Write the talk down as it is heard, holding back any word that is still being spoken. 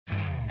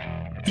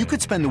You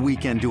could spend the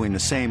weekend doing the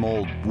same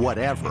old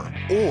whatever,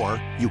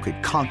 or you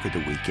could conquer the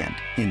weekend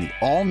in the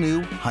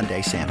all-new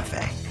Hyundai Santa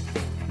Fe.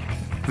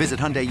 Visit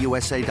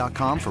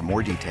HyundaiUSA.com for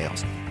more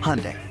details.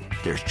 Hyundai,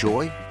 there's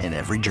joy in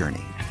every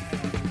journey.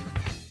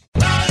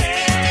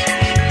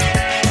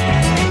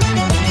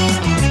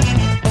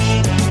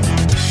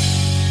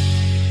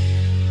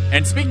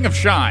 And speaking of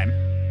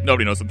Shime,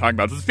 nobody knows what I'm talking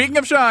about. Speaking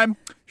of Shime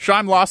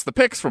lost the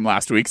picks from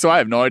last week, so I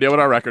have no idea what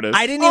our record is.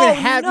 I didn't even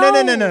have no.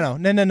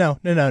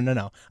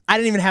 I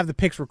didn't even have the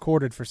picks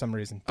recorded for some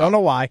reason. Don't know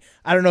why.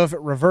 I don't know if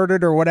it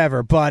reverted or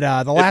whatever. But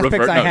the last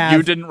picks I have,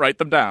 you didn't write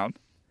them down.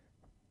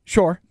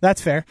 Sure,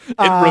 that's fair. It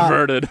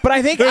reverted. But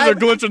I think there's a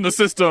glitch in the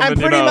system. I'm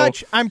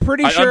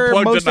pretty sure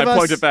most of us. I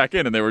plugged it back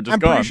in, and they were just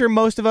gone. I'm pretty sure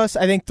most of us.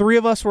 I think 3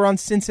 of us were on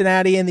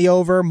Cincinnati in the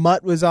over.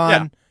 Mutt was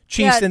on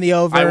Chiefs in the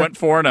over. I went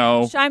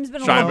 4-0. Shime's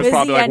been was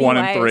probably like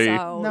 1-3.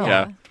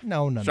 So,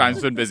 No.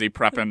 Shime's been busy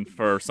prepping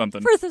for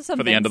something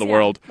for the end of the yeah.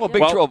 world. Well,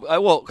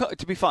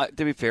 to be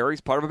fair, he's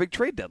part of a big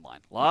trade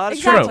deadline. A lot of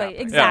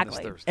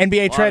exactly.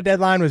 NBA trade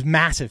deadline was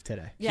massive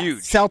today. Yes.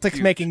 Huge.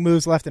 Celtics making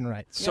moves left and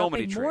right. So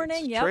many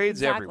trades.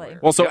 Trades everywhere.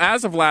 Well, so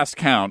as of last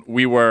count,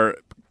 we were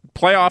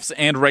playoffs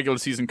and regular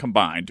season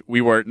combined. We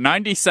were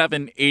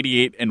 97,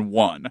 88, and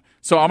 1.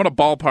 So I'm going to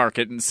ballpark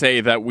it and say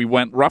that we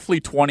went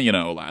roughly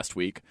 20-0 last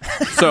week.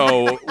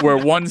 So we're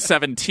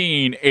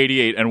 117,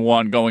 88, and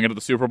 1 going into the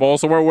Super Bowl.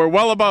 So we're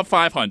well above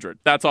 500.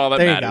 That's all that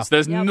matters.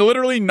 There's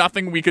literally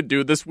nothing we could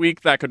do this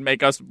week that could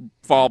make us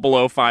fall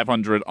below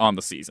 500 on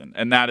the season.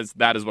 And that is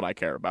what I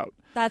care about.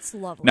 That's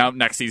lovely. Now,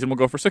 next season, we'll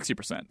go for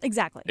 60%.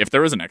 Exactly. If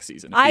there is a next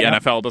season. If the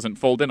NFL doesn't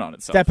fold in on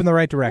itself. Step in the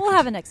right direction. We'll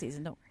have a next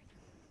season. Don't worry.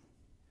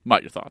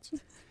 Mutt, your thoughts?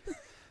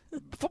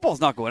 Football's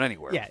not going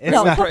anywhere.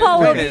 Yeah, football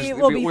will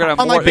be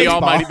unlike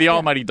the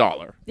almighty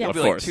dollar. Yeah. Of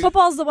course.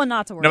 Football's the one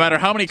not to worry. No matter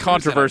how many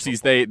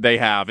controversies they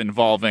have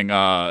involving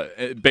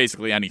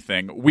basically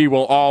anything, we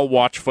will all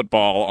watch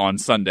football on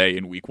Sunday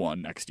in Week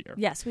 1 next year.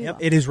 Yes, we will.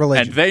 It is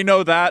religion. And they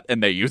know that,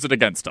 and they use it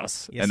against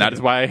us. Yes, and that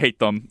is why I hate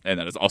them, and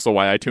that is also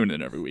why I tune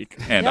in every week.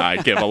 And I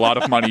give a lot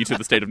of money to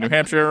the state of New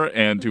Hampshire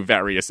and to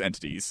various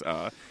entities,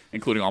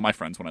 including all my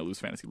friends when I lose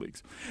fantasy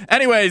leagues.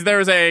 Anyways,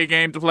 there's a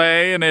game to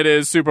play, and it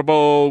is Super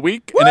Bowl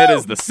week, and it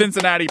is the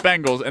Cincinnati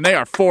Bengals, and they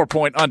are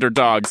 4-point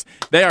underdogs.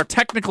 They are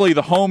technically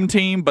the home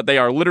team, but they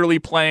are literally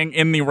playing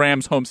in the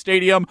Rams' home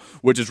stadium,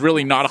 which is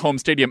really not a home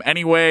stadium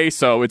anyway,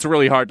 so it's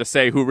really hard to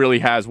say who really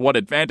has what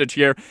advantage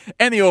here.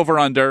 And the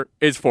over-under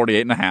is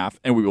 48.5,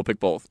 and we will pick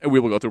both, and we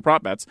will go through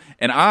prop bets.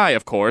 And I,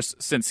 of course,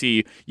 since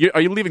are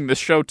you leaving this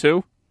show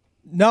too?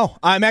 No,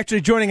 I'm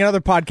actually joining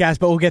another podcast,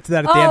 but we'll get to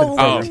that at the end of the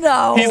program.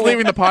 No. He's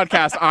leaving the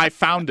podcast I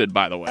founded,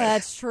 by the way.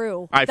 That's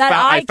true. I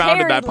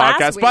founded that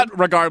podcast. But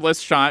regardless,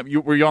 Sean,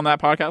 were you on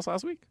that podcast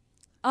last week?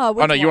 Oh,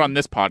 no, you were on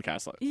this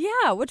podcast.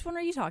 Yeah, which one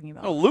are you talking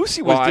about? Oh,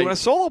 Lucy was doing a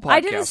solo podcast.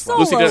 I did a solo.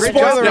 Lucy did.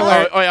 Spoiler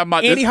alert.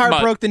 Andy Hart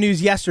Mutt broke the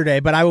news yesterday,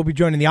 but I will be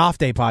joining the Off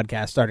Day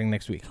podcast starting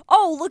next week.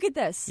 Oh, look at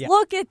this. Yeah.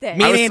 Look at this.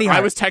 Me and Andy Hart.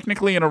 I was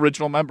technically an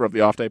original member of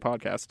the Off Day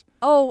podcast.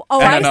 Oh,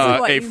 and I then,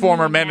 see what a you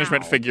former mean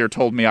management now. figure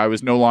told me I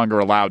was no longer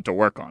allowed to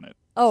work on it.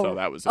 Oh, so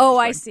that was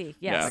I see.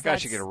 Yes, That guy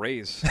should get a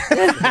raise.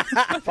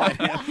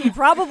 He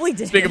probably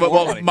did. Speaking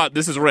of, Mutt,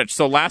 this is Rich.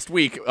 So last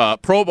week,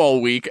 Pro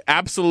Bowl week,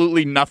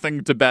 absolutely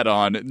nothing to bet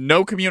on.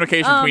 No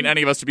communication between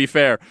any of us, to be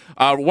fair.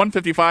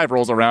 155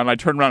 rolls around, and I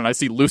turn around and I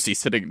see Lucy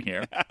sitting in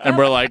here. And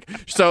we're like,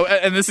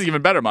 and this is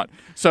even better, Mutt.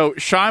 So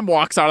Shime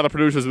walks out of the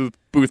producer's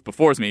booth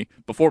before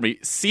me,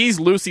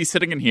 sees Lucy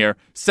sitting in here,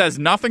 says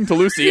nothing to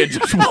Lucy, and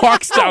just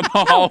walks down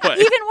the hallway.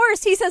 Even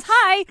worse, he says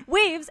hi,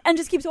 waves, and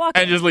just keeps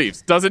walking. And just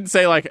leaves. Doesn't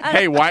say like,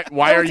 hey, why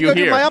are you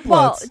here?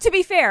 Well, to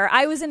be fair,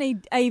 I was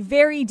in a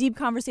very deep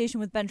conversation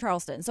with Ben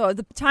Charleston, so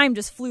the time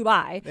just flew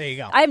by. There you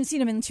go. I haven't seen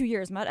him in 2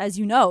 years, Mutt, as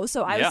you know,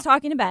 so I was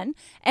talking to Ben,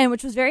 and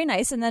which was very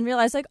nice, and then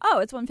realized like, oh,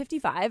 it's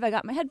 1:55. I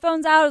got my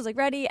headphones out, I was like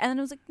ready, and then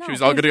I was like, no. She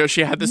was all good to go.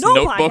 She had this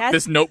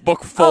podcast.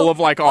 notebook full of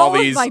like all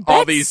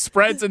of these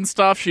spreads and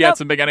stuff. She had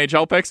some big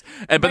NHL picks.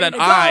 But then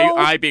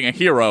I, being a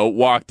hero,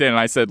 walked in and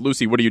I said,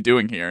 Lucy, what are you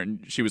doing here?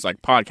 And she was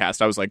like,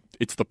 podcast. I was like,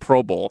 it's the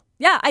Pro Bowl.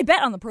 Yeah, I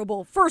bet on the Pro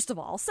Bowl, first of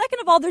all. Second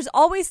of all, there's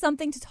always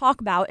something to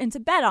talk about and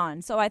to bet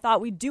on. So I thought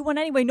we'd do one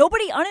anyway.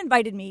 Nobody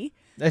uninvited me.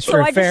 That's so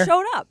fair. I just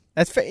showed up.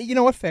 That's fair. You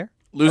know what? Fair.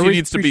 Lucy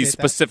needs to be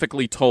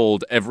specifically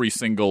told every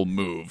single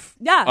move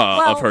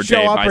of her show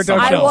day up by or don't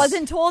someone show else. I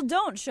wasn't told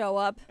don't show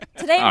up.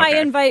 Today my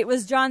invite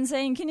was John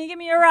saying, can you give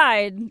me a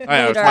ride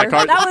later?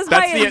 That was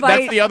my invite.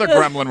 That's the other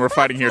gremlin we're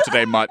fighting here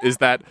today, Mutt, is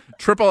that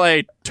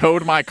AAA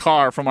towed my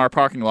car from our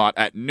parking lot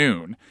at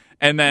noon.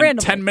 And then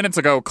randomly. 10 minutes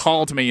ago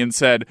called me and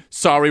said,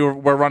 sorry,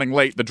 we're running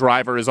late. The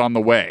driver is on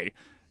the way.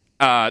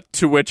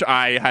 To which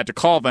I had to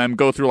call them,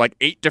 go through like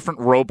 8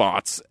 different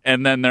robots.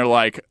 And then they're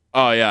like,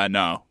 oh, yeah,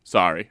 no,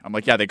 sorry. I'm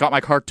like, yeah, they got my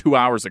car 2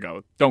 hours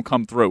ago. Don't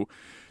come through.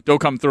 Don't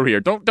come through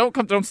here.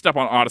 Don't step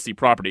on Odyssey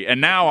property.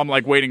 And now I'm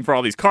like waiting for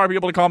all these car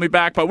people to call me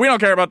back. But we don't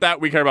care about that.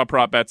 We care about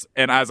prop bets.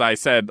 And as I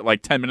said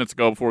like 10 minutes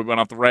ago before we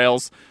went off the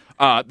rails,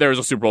 there's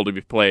a Super Bowl to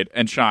be played.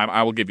 And Shime,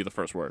 I will give you the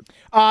first word.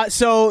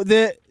 So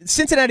the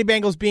Cincinnati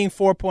Bengals being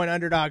 4-point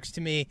underdogs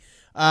to me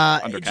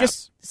It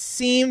just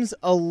seems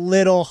a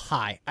little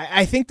high.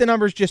 I think the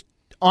number's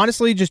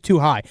honestly just too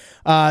high.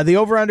 The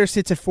over-under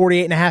sits at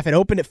 48.5. It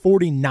opened at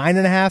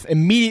 49.5.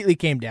 Immediately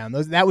came down.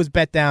 That was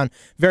bet down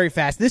very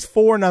fast. This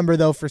 4 number,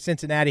 though, for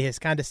Cincinnati has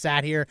kind of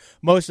sat here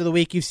most of the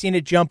week. You've seen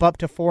it jump up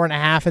to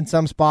 4.5 in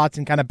some spots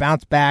and kind of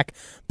bounce back.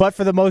 But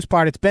for the most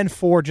part, it's been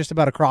 4 just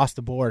about across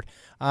the board.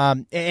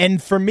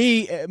 And for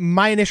me,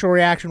 my initial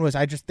reaction was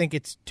I just think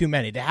it's too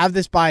many. To have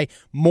this by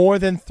more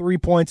than 3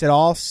 points at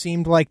all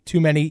seemed like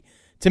too many.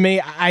 To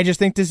me, I just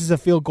think this is a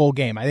field goal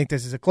game. I think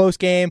this is a close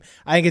game.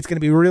 I think it's going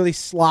to be really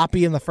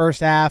sloppy in the first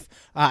half.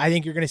 I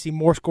think you're going to see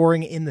more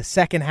scoring in the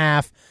second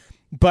half.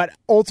 But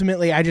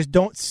ultimately, I just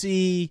don't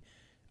see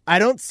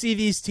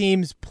these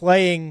teams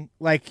playing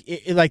like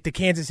the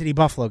Kansas City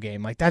Buffalo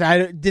game like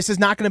that. This is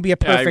not going to be a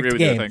perfect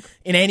game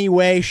in any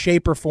way,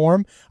 shape, or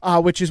form.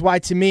 Which is why,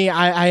 to me,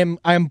 I am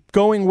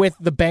going with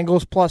the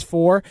Bengals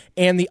 +4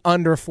 and the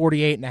under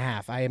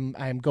 48.5.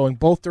 I am going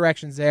both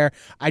directions there.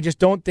 I just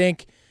don't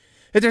think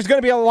that there's going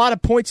to be a lot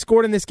of points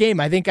scored in this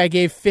game. I think I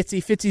gave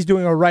Fitzy. Fitzy's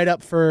doing a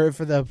write-up for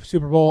the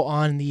Super Bowl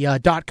on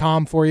the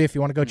 .com for you if you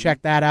want to go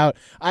check that out.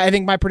 I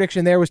think my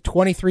prediction there was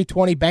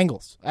 23-20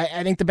 Bengals.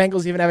 I think the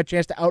Bengals even have a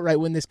chance to outright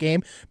win this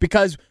game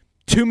because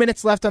 2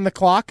 minutes left on the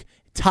clock,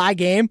 tie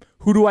game.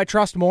 Who do I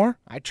trust more?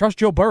 I trust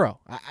Joe Burrow.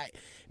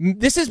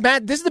 This is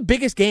the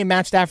biggest game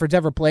Matt Stafford's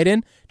ever played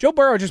in. Joe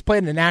Burrow just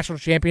played in a national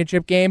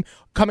championship game,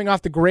 coming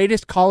off the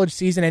greatest college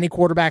season any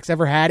quarterback's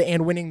ever had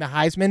and winning the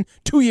Heisman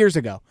 2 years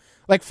ago.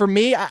 Like, for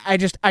me,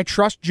 I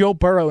trust Joe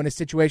Burrow in a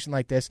situation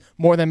like this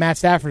more than Matt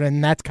Stafford,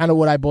 and that's kind of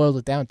what I boiled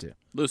it down to.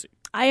 Lucy.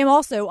 I am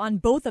also on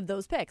both of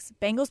those picks.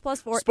 Bengals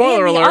 +4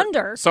 Spoiler and the alert,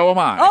 under. So am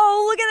I.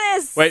 Oh, look at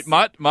this. Wait,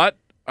 Mutt,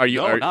 are you?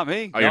 No, not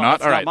me. Oh, you're no, not?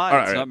 It's All right. not mine. All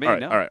right. It's not me. All right.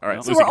 No. All right. All right.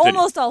 No. So Lucy, we're continue.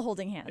 almost all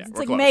holding hands. Yeah, It's we're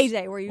like close. May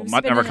Day where you spin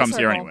Mutt never in a comes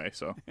here circle. anyway,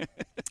 so.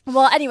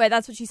 Well, anyway,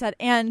 that's what she said.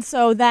 And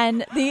so then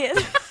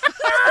the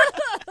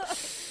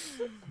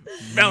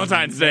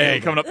Valentine's Day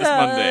coming up this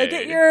Monday.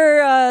 Get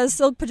your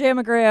silk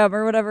pajamagram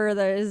or whatever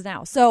that is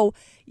now. So,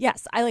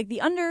 yes, I like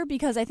the under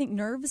because I think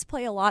nerves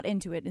play a lot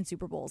into it in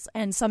Super Bowls.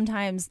 And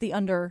sometimes the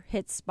under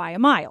hits by a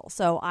mile.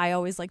 So I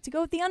always like to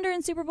go with the under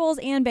in Super Bowls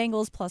and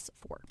Bengals +4.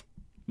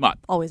 Mutt.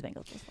 Always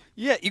Bengals +4.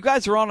 Yeah, you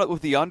guys are on it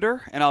with the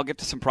under, and I'll get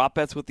to some prop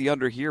bets with the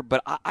under here.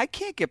 But I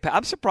can't get past.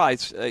 I'm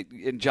surprised.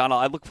 And, John,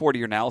 I look forward to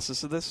your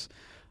analysis of this,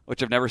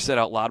 which I've never said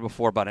out loud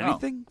before about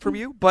anything from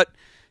you. But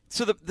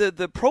so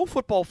the Pro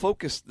Football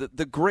Focus,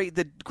 the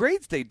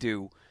grades they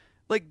do,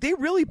 like, they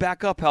really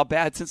back up how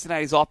bad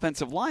Cincinnati's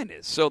offensive line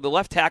is. So the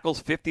left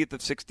tackle's 50th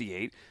of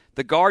 68.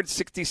 The guard's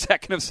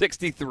 62nd of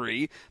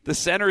 63. The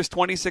center is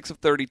 26 of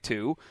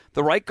 32.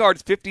 The right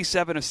guard's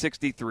 57 of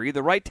 63.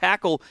 The right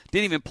tackle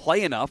didn't even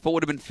play enough, but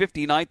would have been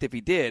 59th if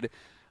he did.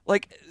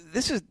 Like,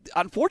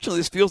 unfortunately,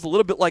 this feels a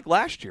little bit like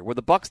last year, where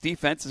the Bucs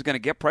defense is going to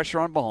get pressure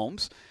on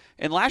Mahomes.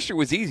 And last year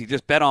was easy.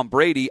 Just bet on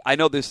Brady. I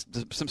know there's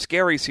some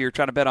scaries here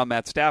trying to bet on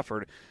Matt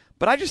Stafford.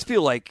 But I just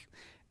feel like,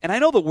 and I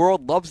know the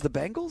world loves the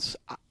Bengals,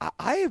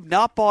 I have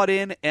not bought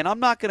in, and I'm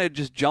not going to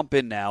just jump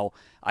in now.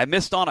 I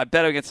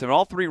bet against them in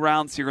all 3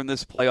 rounds here in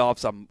this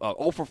playoffs. I'm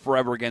 0 for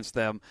forever against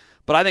them.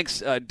 But I think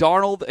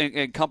Darnold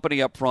and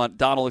company up front,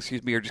 Donald, are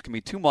just going to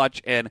be too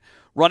much and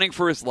running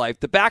for his life.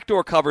 The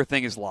backdoor cover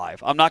thing is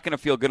live. I'm not going to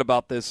feel good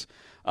about this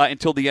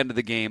until the end of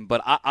the game.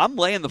 But I'm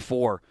laying the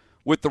 4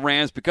 with the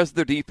Rams because of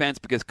their defense,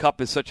 because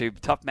Kupp is such a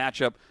tough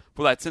matchup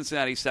for that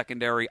Cincinnati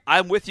secondary.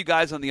 I'm with you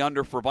guys on the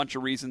under for a bunch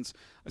of reasons,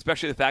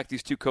 especially the fact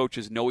these two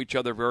coaches know each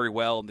other very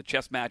well, and the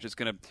chess match is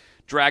going to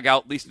drag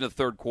out at least into the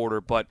third quarter.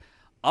 But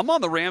I'm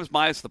on the Rams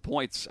minus the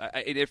points.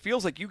 It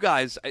feels like you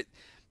guys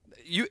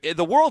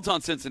the world's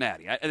on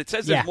Cincinnati. It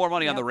says there's more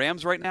money on the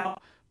Rams right now,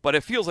 but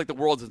it feels like the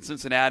world's in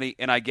Cincinnati,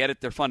 and I get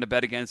it. They're fun to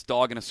bet against,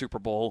 dog in a Super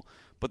Bowl.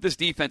 But this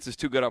defense is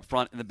too good up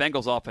front, and the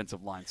Bengals'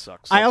 offensive line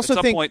sucks. So I also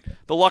at some point,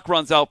 the luck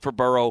runs out for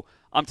Burrow.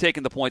 I'm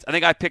taking the points. I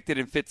think I picked it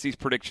in Fitzy's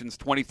predictions,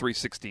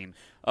 23-16,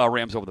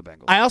 Rams over the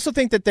Bengals. I also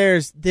think that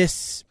there's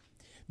this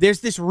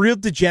real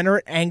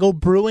degenerate angle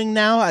brewing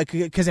now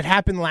because it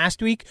happened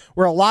last week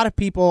where a lot of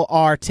people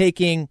are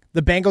taking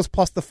the Bengals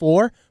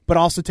 +4, but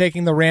also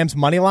taking the Rams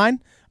money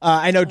line.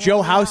 I know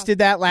Joe House did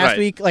that last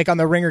week, like on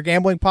the Ringer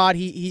Gambling Pod.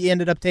 He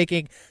ended up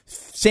taking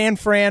San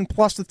Fran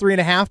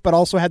 +3.5, but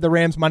also had the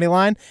Rams money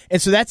line. And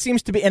so that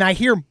seems to be, and I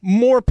hear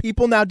more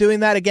people now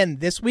doing that again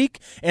this week.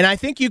 And I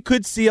think you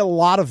could see a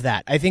lot of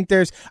that. I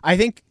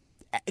think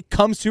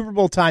come Super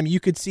Bowl time, you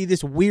could see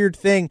this weird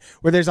thing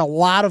where there's a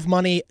lot of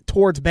money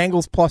towards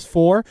Bengals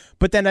 +4,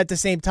 but then at the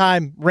same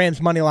time, Rams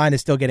money line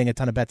is still getting a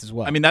ton of bets as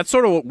well. I mean, that's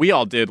sort of what we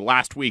all did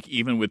last week,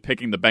 even with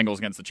picking the Bengals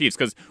against the Chiefs,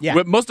 because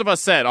most of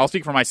us said, I'll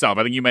speak for myself,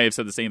 I think you may have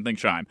said the same thing,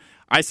 Shime.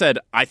 I said,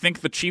 I think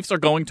the Chiefs are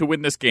going to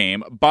win this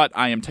game, but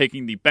I am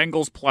taking the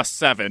Bengals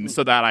 +7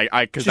 so that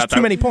because that's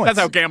too many points. That's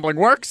how gambling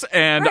works,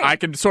 and I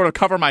can sort of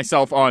cover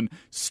myself on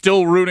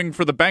still rooting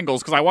for the Bengals,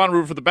 because I want to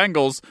root for the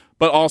Bengals,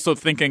 but also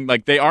thinking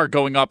like they are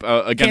going up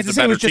against Kansas a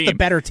better City was team. just a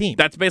better team.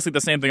 That's basically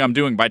the same thing I'm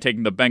doing by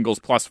taking the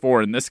Bengals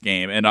 +4 in this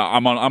game, and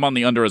I'm on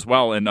the under as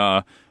well. And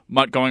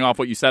Mutt, going off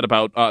what you said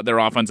about their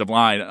offensive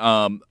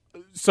line,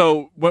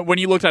 So when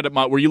you looked at it,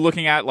 Mutt, were you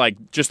looking at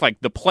just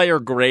the player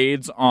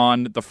grades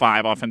on the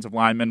 5 offensive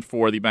linemen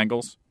for the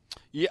Bengals?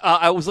 Yeah,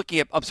 I was looking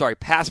at. I'm sorry,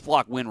 pass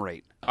block win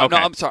rate. Okay.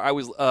 No, I'm sorry. I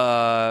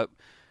was.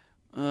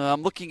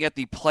 I'm looking at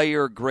the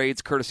player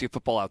grades courtesy of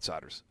Football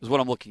Outsiders is what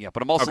I'm looking at.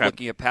 But I'm also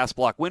looking at pass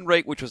block win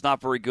rate, which was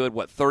not very good.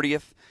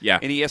 30th? Yeah.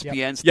 In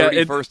ESPN's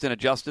 31st and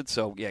adjusted.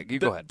 So yeah, you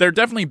go ahead. They're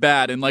definitely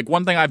bad. And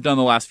one thing I've done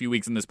the last few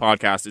weeks in this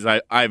podcast is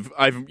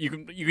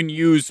you can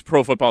use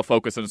Pro Football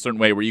Focus in a certain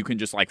way where you can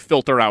just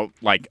filter out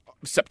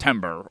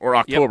September or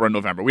October and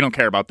November. We don't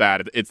care about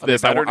that. It's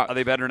this. Are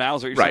they better now?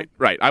 Is what you're saying?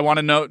 Right. I want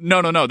to know.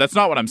 No. That's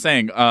not what I'm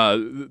saying.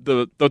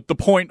 The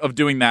point of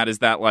doing that is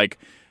that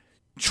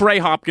Trey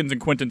Hopkins and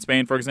Quinton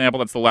Spain, for example,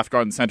 that's the left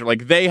guard and center.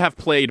 They have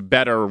played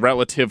better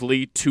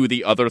relatively to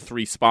the other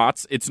 3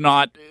 spots. It's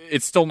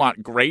still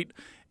not great.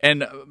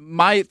 And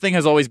my thing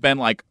has always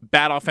been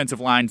bad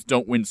offensive lines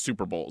don't win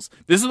Super Bowls.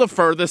 This is the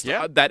furthest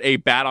that a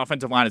bad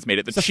offensive line has made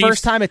it. It's the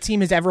first time a team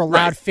has ever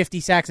allowed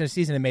 50 sacks in a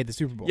season and made the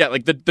Super Bowl. Yeah,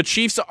 the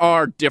Chiefs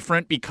are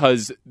different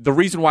because the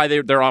reason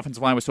why their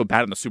offensive line was so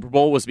bad in the Super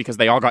Bowl was because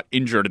they all got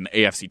injured in the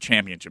AFC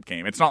Championship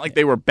game. It's not like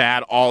they were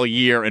bad all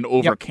year and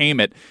overcame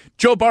it.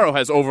 Joe Burrow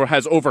has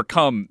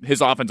overcome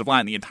his offensive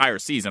line the entire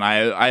season.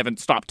 I haven't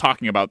stopped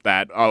talking about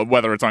that,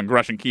 whether it's on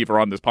Gresh and Keefe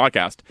or on this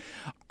podcast.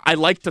 I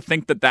like to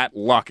think that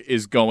luck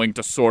is going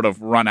to sort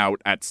of run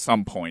out at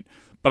some point.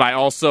 But I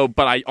also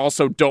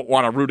don't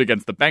want to root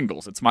against the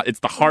Bengals. It's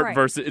the heart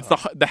versus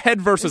the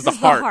head versus the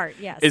heart.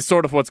 Yes. Is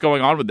sort of what's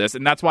going on with this,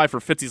 and that's why for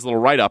Fitzy's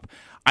little write up,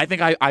 I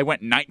think I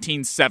went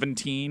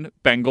 19-17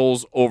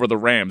 Bengals over the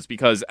Rams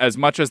because as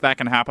much as that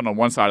can happen on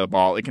one side of the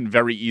ball, it can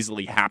very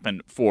easily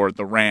happen for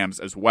the Rams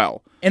as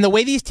well. And the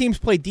way these teams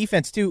play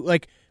defense too,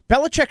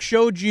 Belichick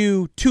showed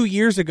you 2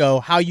 years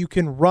ago how you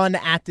can run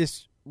at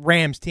this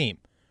Rams team.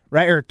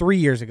 Right, or 3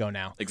 years ago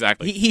now.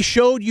 Exactly. He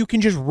showed you can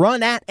just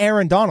run at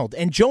Aaron Donald,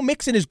 and Joe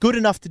Mixon is good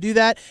enough to do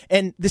that.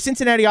 And the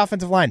Cincinnati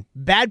offensive line,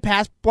 bad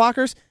pass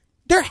blockers,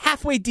 they're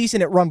halfway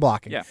decent at run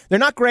blocking. Yeah. They're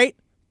not great,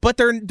 but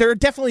they're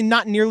definitely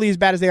not nearly as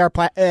bad as they are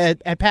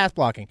at pass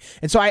blocking.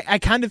 And so I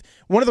kind of,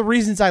 one of the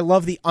reasons I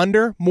love the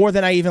under more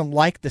than I even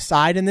like the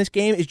side in this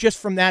game is just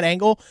from that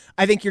angle.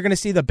 I think you're going to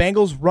see the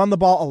Bengals run the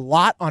ball a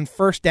lot on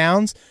first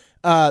downs.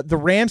 The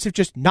Rams have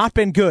just not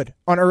been good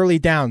on early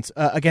downs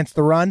against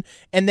the run.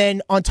 And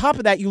then on top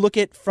of that, you look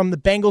at from the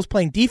Bengals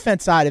playing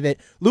defense side of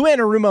it, Lou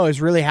Anarumo is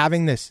really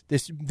having this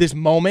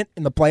moment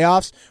in the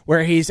playoffs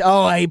where he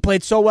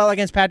played so well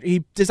against Patrick.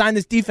 He designed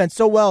this defense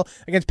so well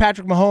against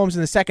Patrick Mahomes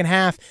in the second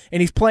half, and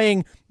he's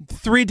playing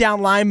 3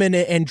 down linemen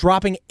and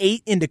dropping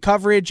 8 into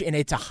coverage, and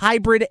it's a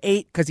hybrid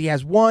 8 because he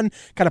has one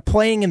kind of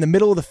playing in the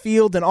middle of the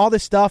field and all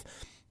this stuff.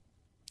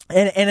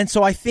 And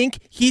so I think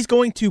he's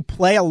going to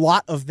play a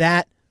lot of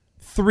that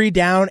 3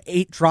 down,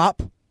 8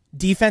 drop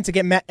defense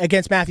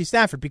against Matthew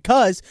Stafford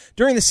because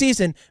during the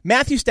season,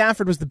 Matthew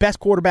Stafford was the best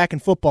quarterback in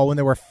football when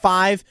there were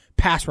 5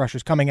 pass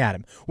rushers coming at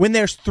him. When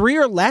there's 3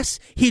 or less,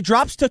 he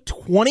drops to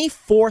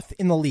 24th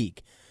in the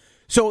league.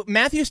 So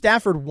Matthew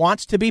Stafford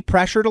wants to be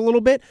pressured a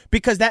little bit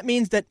because that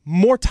means that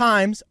more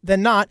times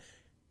than not,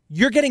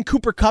 you're getting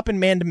Cooper Kupp in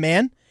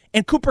man-to-man,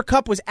 and Cooper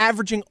Kupp was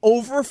averaging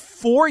over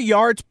 4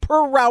 yards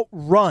per route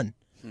run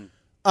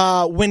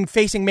when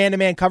facing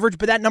man-to-man coverage,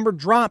 but that number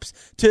drops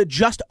to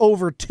just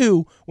over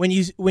 2 when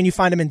you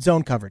find him in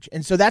zone coverage.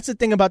 And so that's the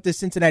thing about this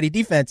Cincinnati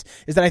defense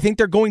is that I think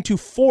they're going to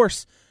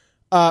force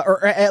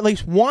or at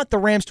least want the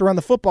Rams to run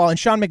the football, and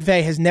Sean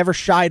McVay has never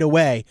shied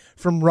away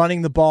from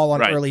running the ball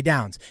on early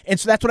downs. And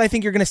so that's what I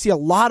think you're going to see a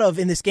lot of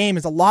in this game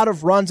is a lot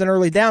of runs on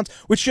early downs,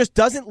 which just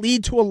doesn't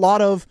lead to a lot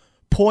of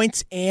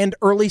points and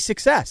early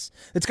success.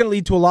 It's going to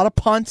lead to a lot of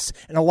punts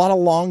and a lot of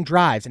long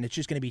drives, and it's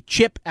just going to be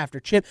chip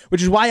after chip,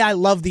 which is why I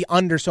love the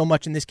under so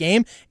much in this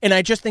game, and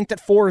I just think that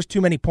 4 is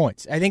too many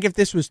points. I think if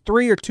this was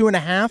 3 or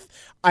 2.5,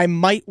 I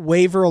might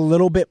waver a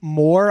little bit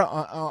more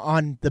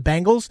on the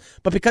Bengals,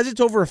 but because it's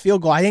over a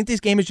field goal, I think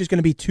this game is just going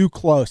to be too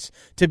close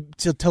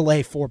to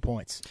lay 4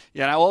 points.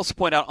 Yeah, and I'll also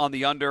point out on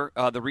the under,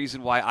 the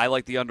reason why I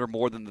like the under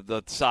more than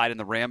the side and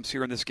the Rams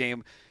here in this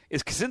game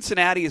is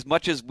Cincinnati, as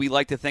much as we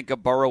like to think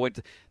of Burrow,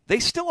 they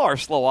still are a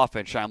slow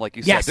offense, Sean, like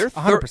you said. Yes,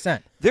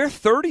 100%. They're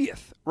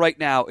 30th right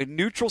now in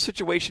neutral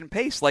situation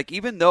pace. Like,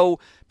 even though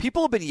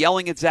people have been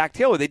yelling at Zach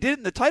Taylor, they did it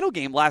in the title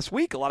game last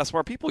week. A lot of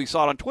smart people, you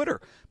saw it on Twitter.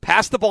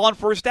 Pass the ball on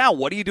first down.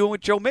 What are you doing with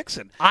Joe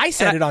Mixon? I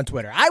said it on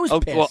Twitter. I was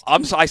pissed. Well,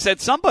 I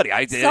said somebody.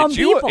 I did. Some it's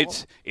you. people.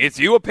 It's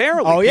you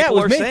apparently. Oh, yeah, people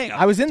it was are me. saying.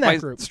 I was in that my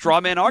group.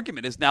 Straw man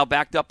argument is now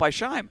backed up by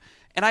Scheim.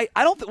 And I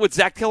don't think with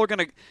Zach Taylor going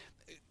to.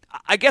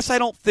 I guess I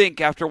don't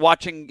think after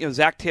watching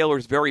Zach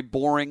Taylor's very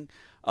boring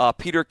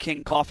Peter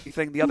King coffee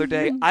thing the other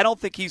day, I don't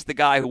think he's the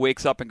guy who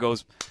wakes up and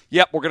goes,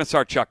 yep, we're going to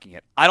start chucking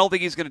it. I don't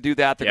think he's going to do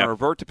that. They're going to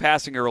revert to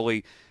passing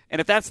early. And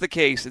if that's the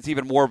case, it's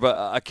even more of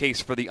a case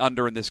for the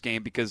under in this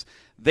game because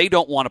they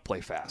don't want to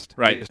play fast.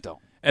 Right. They just don't.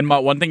 And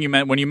one thing you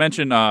meant when you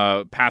mentioned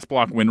pass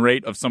block win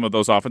rate of some of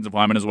those offensive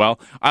linemen as well,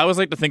 I always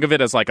like to think of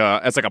it as like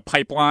a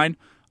pipeline.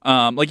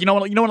 Like you know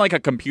when like a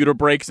computer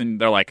breaks and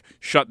they're like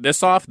shut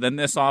this off, then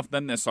this off,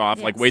 then this off.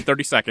 Yes. Like wait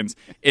 30 seconds.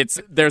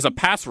 There's a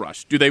pass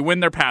rush. Do they win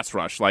their pass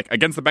rush? Like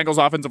against the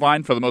Bengals offensive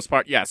line for the most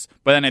part, yes.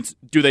 But then it's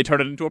do they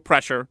turn it into a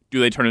pressure? Do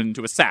they turn it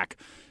into a sack?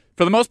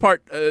 For the most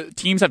part,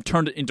 teams have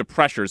turned it into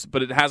pressures,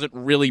 but it hasn't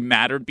really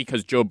mattered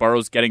because Joe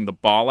Burrow's getting the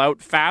ball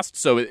out fast.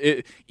 So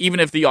even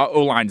if the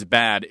O-line's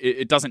bad,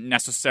 it doesn't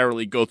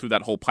necessarily go through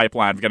that whole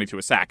pipeline of getting to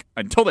a sack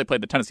until they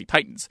played the Tennessee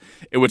Titans,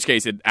 in which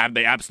case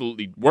they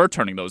absolutely were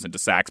turning those into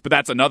sacks. But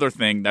that's another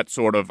thing that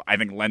sort of, I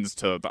think, lends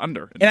to the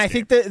under. And I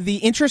think the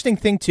interesting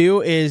thing,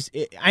 too, is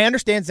I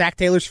understand Zach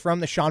Taylor's from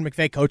the Sean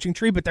McVay coaching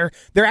tree, but their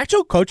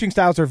actual coaching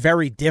styles are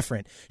very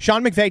different.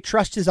 Sean McVay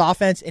trusts his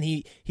offense, and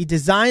he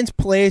designs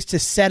plays to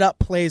set up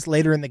plays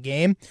later in the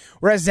game,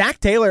 whereas Zach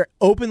Taylor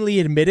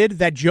openly admitted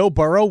that Joe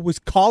Burrow was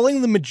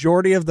calling the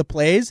majority of the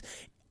plays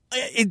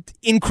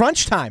in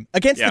crunch time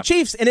against the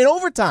Chiefs and in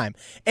overtime.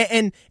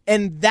 And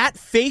that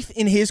faith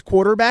in his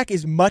quarterback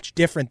is much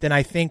different than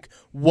I think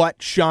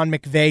what Sean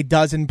McVay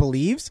does and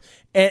believes.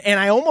 And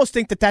I almost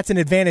think that that's an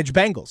advantage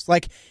Bengals.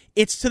 Like,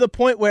 it's to the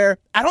point where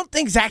I don't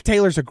think Zach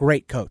Taylor's a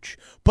great coach,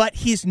 but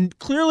he's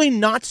clearly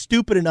not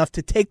stupid enough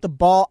to take the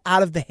ball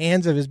out of the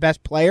hands of his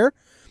best player.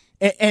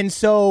 And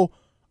so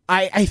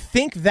I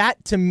think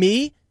that, to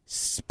me,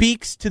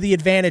 speaks to the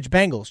advantage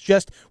Bengals,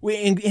 just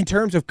in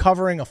terms of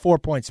covering a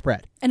 4-point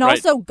spread. And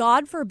also,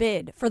 God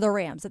forbid for the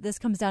Rams that this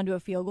comes down to a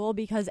field goal,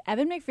 because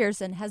Evan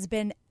McPherson has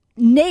been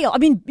nailed. I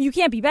mean, you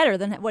can't be better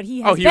than what he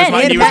has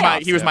been.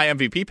 He was my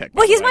MVP pick.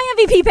 Well, he's my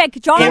MVP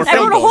pick, John. I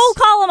wrote a whole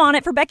column on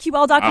it for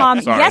BetQL.com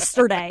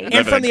yesterday.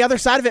 And from the other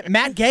side of it,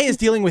 Matt Gay is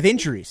dealing with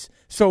injuries.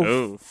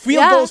 So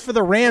field goals for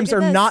the Rams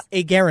are not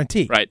a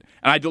guarantee. Right.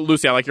 And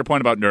Lucy, I like your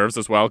point about nerves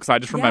as well, because I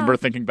just remember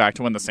thinking back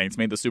to when the Saints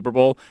made the Super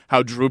Bowl,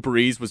 how Drew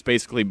Brees was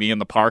basically me in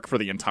the park for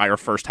the entire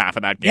first half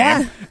of that game.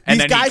 Yeah.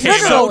 And These then guys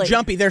are so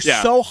jumpy. They're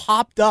so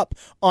hopped up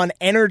on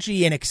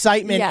energy and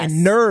excitement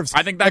and nerves.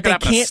 I think that could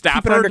happen they can't to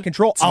Stafford. keep it under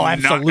control. Oh,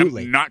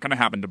 absolutely. Not going to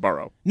happen to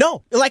Burrow.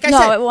 No. Like I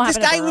said, this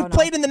guy who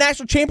played in the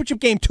national championship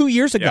game 2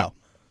 years ago.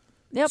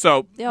 Yep.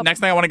 So next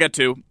thing I want to get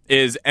to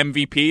is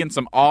MVP and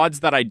some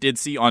odds that I did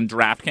see on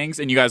DraftKings,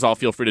 and you guys all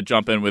feel free to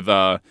jump in with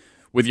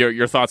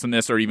your thoughts on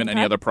this or even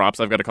any other props.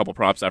 I've got a couple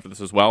props after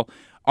this as well.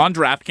 On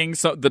DraftKings,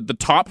 so the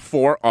top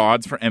 4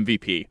 odds for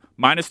MVP: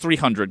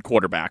 -300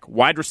 quarterback,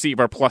 wide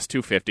receiver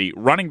 +250,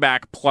 running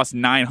back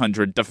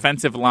 +900,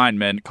 defensive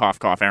lineman cough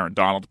cough Aaron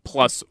Donald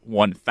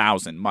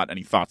 +1000. Mutt,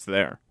 any thoughts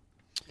there?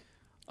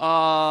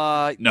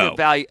 No.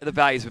 The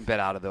value's been bet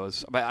out of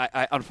those.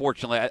 I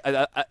unfortunately,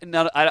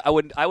 I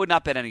would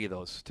not bet any of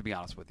those, to be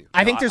honest with you.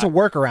 I think there's a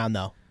workaround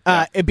though,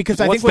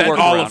 because I think bet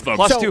all of them.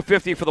 Plus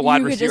 250 for the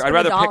wide receiver. I'd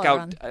rather pick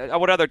out. On. I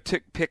would rather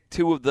pick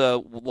 2 of the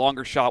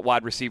longer shot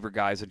wide receiver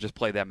guys and just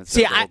play them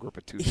instead of the whole group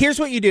of 2. Here's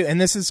what you do, and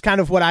this is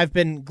kind of what I've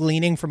been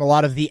gleaning from a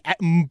lot of the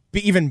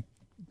even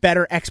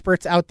better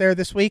experts out there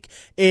this week,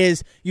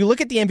 is you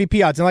look at the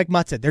MVP odds, and like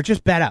Mutt said, they're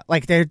just bet out.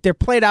 Like they're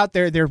played out.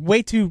 They're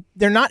way too.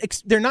 They're not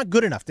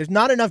good enough. There's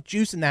not enough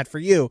juice in that for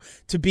you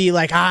to be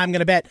like, I'm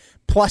going to bet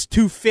plus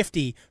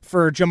 250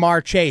 for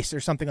Jamar Chase or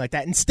something like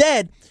that.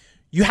 Instead,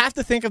 you have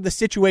to think of the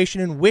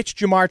situation in which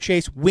Jamar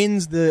Chase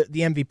wins the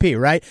MVP,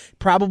 right?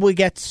 Probably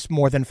gets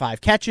more than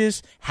 5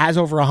 catches, has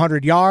over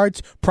 100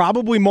 yards,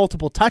 probably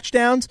multiple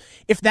touchdowns.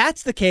 If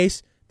that's the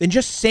case, then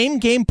just same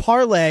game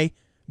parlay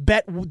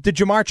bet the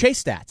Jamar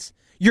Chase stats.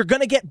 You're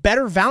going to get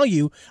better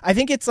value. I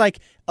think it's like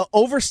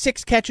over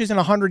 6 catches and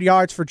 100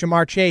 yards for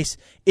Jamar Chase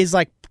is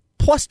like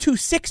plus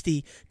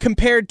 260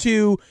 compared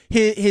to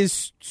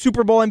his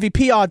Super Bowl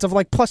MVP odds of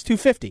like plus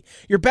 250.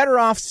 You're better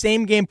off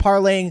same game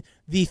parlaying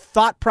the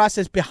thought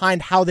process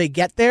behind how they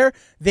get there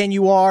than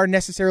you are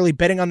necessarily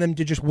betting on them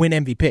to just win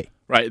MVP.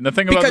 Right. And the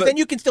thing about because then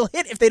you can still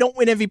hit if they don't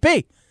win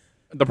MVP.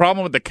 The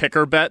problem with the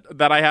kicker bet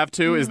that I have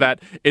too is that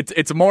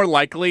it's more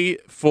likely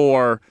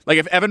for, like,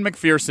 if Evan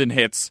McPherson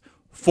hits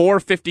 4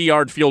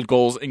 50-yard field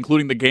goals,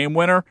 including the game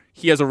winner,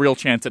 he has a real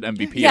chance at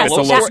MVP. Yes, if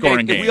it's a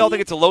low-scoring game. If we all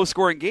think it's a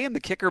low-scoring game, the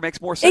kicker makes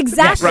more sense.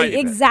 Exactly. Right.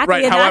 And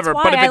However,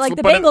 that's why I like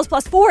the Bengals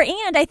plus 4,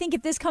 and I think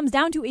if this comes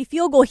down to a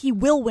field goal, he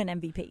will win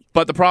MVP.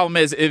 But the problem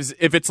is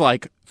if it's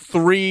like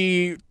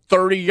 3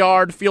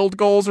 30-yard field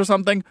goals or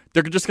something,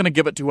 they're just going to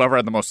give it to whoever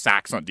had the most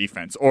sacks on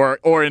defense.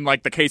 Or in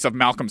like the case of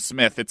Malcolm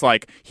Smith, it's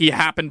like he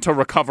happened to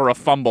recover a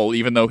fumble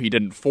even though he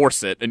didn't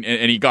force it, and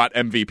he got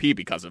MVP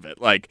because of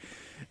it. Like,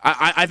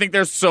 I think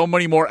there's so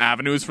many more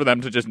avenues for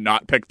them to just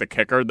not pick the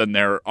kicker than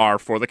there are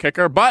for the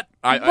kicker. But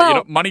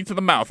money to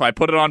the mouth. I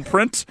put it on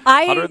print.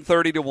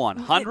 130 to 1.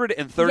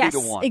 130 to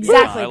 1.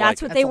 Exactly. Yeah,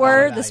 that's what they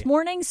were this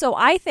morning. So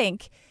I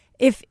think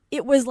if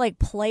it was like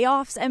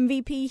playoffs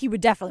MVP, he would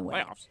definitely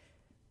win. Playoffs.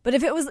 But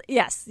if it was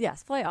yes,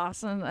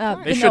 playoffs,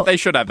 and they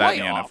should have that in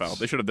the NFL.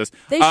 They should have this.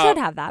 They should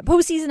have that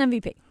postseason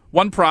MVP.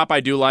 One prop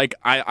I do like,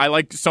 I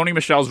like Sony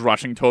Michel's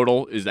rushing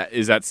total is at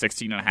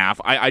 16.5.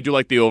 I do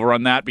like the over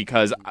on that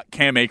because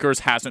Cam Akers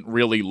hasn't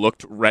really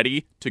looked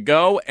ready to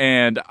go,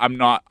 and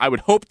I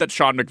would hope that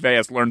Sean McVay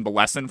has learned the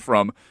lesson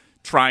from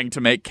trying to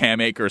make Cam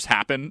Akers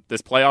happen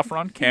this playoff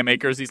run. Cam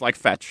Akers, he's like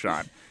fetch,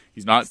 Sean.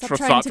 He's not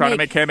Stop trying to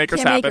make Cam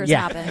Akers happen.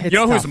 Yeah. happen. It's You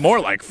know who's tough. more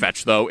like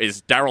Fetch, though,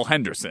 is Darrell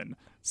Henderson.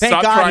 Thank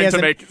Stop God trying he to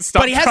hasn't, make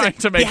but he Darrell hasn't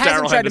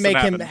tried to Henderson make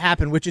him happen.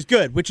 happen, which is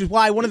good. Which is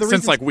why one of the Since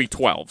reasons like week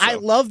 12. So. I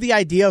love the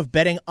idea of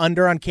betting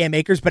under on Cam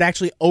Akers, but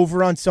actually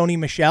over on Sony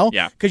Michel.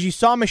 Yeah. Because you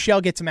saw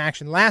Michel get some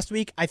action last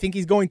week. I think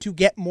he's going to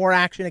get more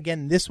action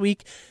again this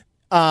week.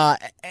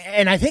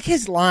 And I think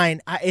his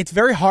line, it's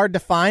very hard to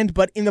find,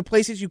 but in the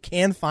places you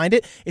can find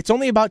it, it's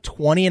only about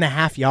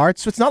 20.5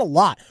 yards, so it's not a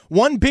lot.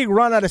 One big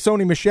run out of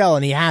Sony Michel,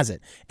 and he has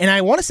it. And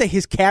I want to say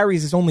his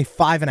carries is only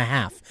 5.5.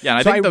 Yeah, and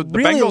I so think the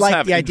really Bengals like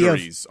have the idea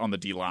injuries on the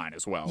D-line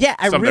as well. Yeah,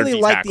 I Some of their really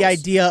D like the tackles.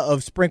 idea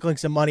of sprinkling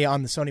some money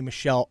on the Sony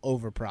Michel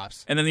over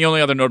props. And then the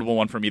only other notable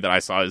one for me that I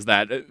saw is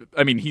that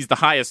he's the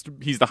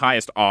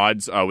highest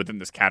odds within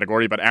this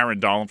category, but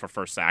Aaron Donald for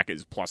first sack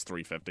is plus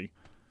 350.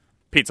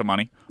 Pizza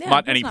money. Yeah,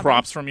 Mutt, that's any not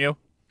props from you?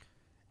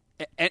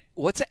 And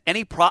what's that?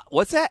 Any prop?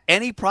 What's that?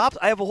 Any props?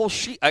 I have a whole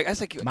sheet. I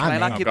guess can My I man.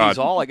 not Oh, give God. these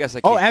all? I guess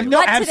I Oh, can't. no,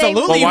 But today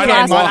absolutely. we you Well,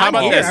 can. how I'm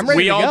about here. this? I'm ready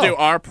We to all go. do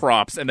our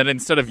props, and then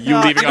instead of you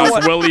leaving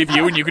us, we'll leave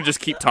you, and you can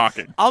just keep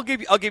talking. I'll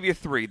give you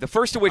three. The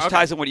first of which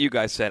ties in what you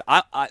guys said.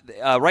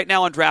 Right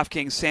now on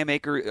DraftKings,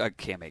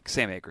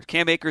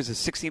 Cam Akers is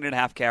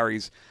 16.5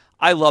 carries.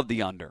 I love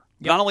the under.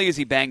 Not only is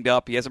he banged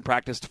up, he hasn't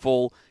practiced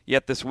full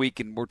yet this week,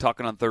 and we're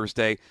talking on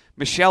Thursday.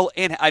 Michel,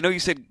 and I know you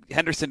said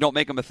Henderson don't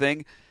make him a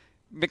thing.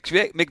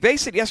 McVay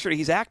said yesterday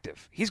he's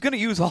active. He's going to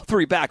use all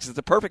three backs. It's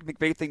the perfect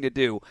McVay thing to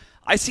do.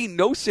 I see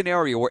no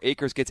scenario where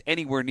Akers gets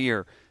anywhere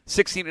near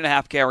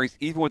 16.5 carries,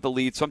 even with the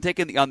lead, so I'm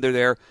taking the under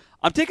there.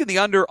 I'm taking the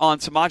under on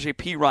Samaje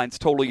Perine's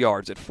total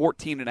yards at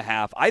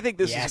 14.5. I think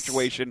this is a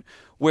situation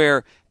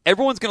where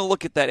everyone's going to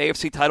look at that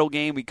AFC title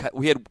game.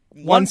 We had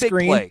one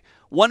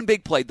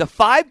big play. The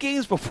 5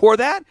 games before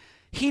that,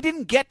 he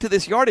didn't get to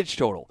this yardage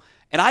total.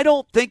 And I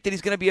don't think that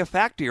he's going to be a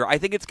factor here. I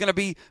think it's going to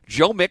be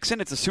Joe Mixon.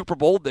 It's a Super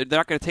Bowl. They're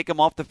not going to take him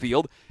off the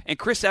field. And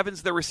Chris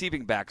Evans, the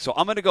receiving back. So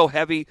I'm going to go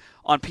heavy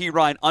on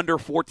Perine, under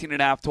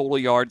 14.5 total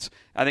yards.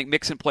 I think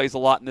Mixon plays a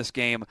lot in this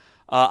game.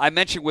 I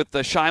mentioned with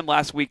Scheim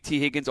last week, T.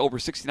 Higgins over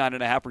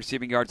 69.5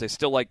 receiving yards. I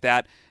still like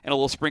that. And a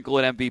little sprinkle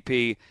at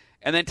MVP.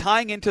 And then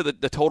tying into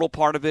the total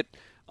part of it,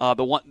 I've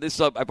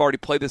already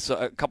played this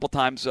a couple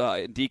times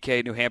in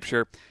DK, New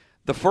Hampshire.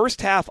 The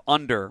first half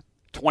under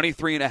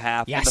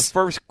 23.5. Yes.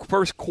 And the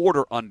first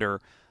quarter under.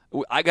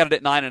 I got it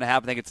at 9.5. I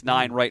think it's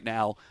 9 right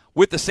now.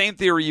 With the same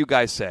theory you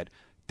guys said.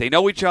 They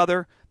know each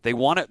other. They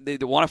want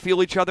to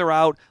feel each other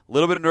out. A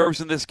little bit of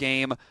nerves in this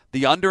game.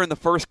 The under in the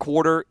first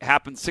quarter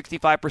happens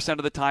 65%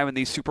 of the time in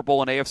these Super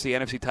Bowl and AFC,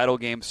 NFC title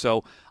games.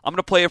 So I'm going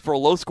to play it for a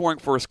low-scoring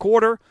first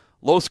quarter,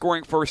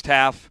 low-scoring first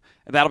half,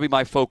 and that'll be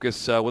my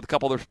focus with a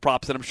couple other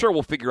props that I'm sure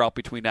we'll figure out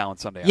between now and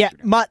Sunday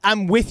afternoon. Mutt,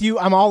 I'm with you.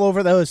 I'm all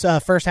over those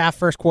first half,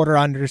 first quarter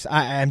unders.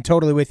 I'm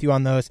totally with you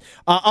on those.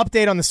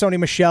 Update on the Sony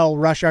Michel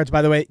rush yards,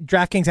 by the way.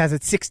 DraftKings has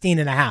it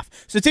 16.5.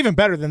 So it's even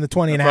better than the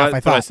 20.5 I thought.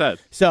 That's what I said.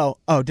 So,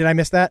 did I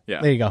miss that? Yeah.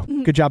 There you go.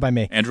 Good job by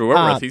me. Andrew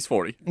Whitworth, he's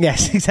 40.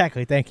 Yes,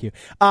 exactly. Thank you.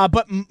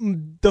 But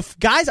the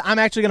guys I'm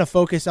actually going to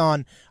focus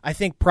on, I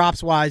think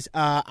props-wise,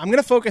 I'm going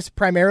to focus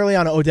primarily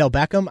on Odell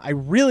Beckham. I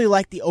really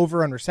like the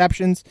over on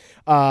receptions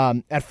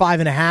at 5.5.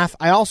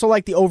 I also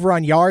like the over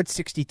on yards,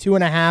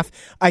 62.5.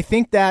 I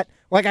think that,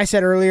 like I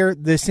said earlier,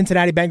 the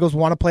Cincinnati Bengals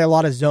want to play a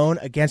lot of zone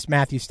against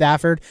Matthew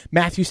Stafford.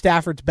 Matthew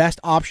Stafford's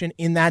best option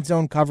in that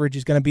zone coverage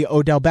is going to be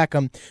Odell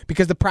Beckham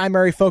because the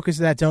primary focus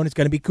of that zone is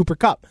going to be Cooper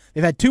Kupp.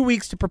 They've had 2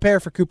 weeks to prepare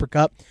for Cooper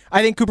Kupp.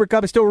 I think Cooper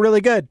Kupp is still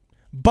really good.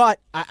 But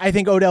I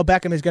think Odell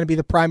Beckham is going to be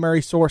the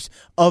primary source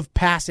of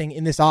passing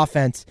in this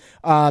offense.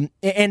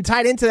 And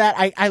tied into that,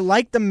 I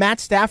like the Matt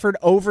Stafford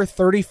over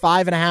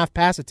 35.5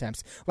 pass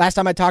attempts. Last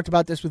time I talked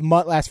about this with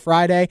Mutt last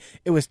Friday,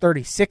 it was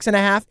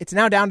 36.5. It's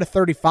now down to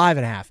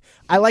 35.5.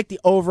 I like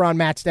the over on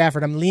Matt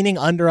Stafford. I'm leaning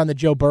under on the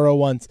Joe Burrow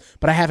ones,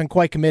 but I haven't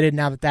quite committed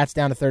now that that's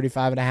down to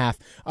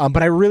 35.5.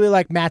 But I really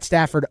like Matt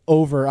Stafford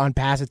over on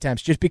pass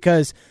attempts just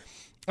because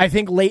I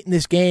think late in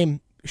this game,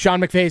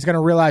 Sean McVay is going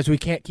to realize we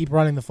can't keep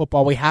running the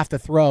football. We have to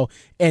throw.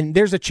 And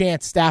there's a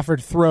chance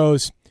Stafford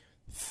throws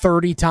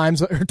 30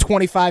 times or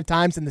 25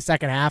 times in the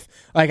second half.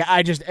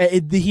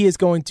 He is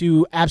going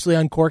to absolutely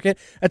uncork it.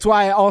 That's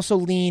why I also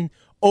lean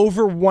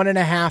over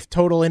 1.5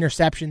 total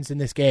interceptions in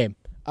this game.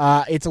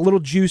 It's a little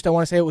juiced. I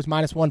want to say it was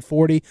minus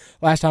 140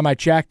 last time I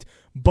checked,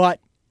 but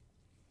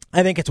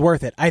I think it's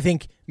worth it. I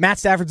think Matt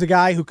Stafford's a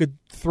guy who could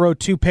throw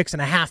 2.5 picks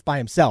by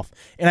himself.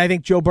 And I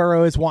think Joe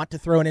Burrow is want to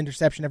throw an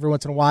interception every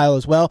once in a while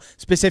as well,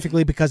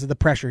 specifically because of the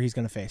pressure he's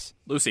going to face.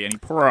 Lucy, any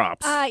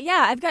props?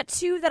 Yeah, I've got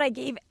 2 that I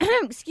gave.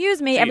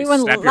 Excuse me, Jeez, everyone.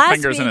 snap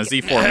last your fingers week, in a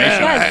Z formation.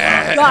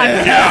 Yes, God.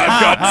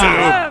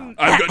 Yeah,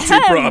 I've got 2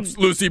 props.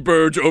 Lucy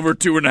Burge over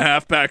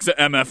 2.5 packs of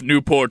MF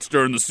Newports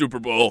during the Super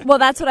Bowl. Well,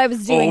 that's what I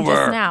was doing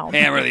just now.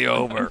 Hammer the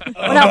over. Went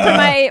out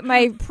for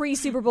my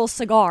pre-Super Bowl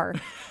cigar.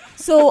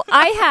 So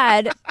I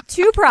had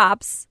 2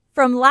 props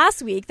from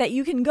last week that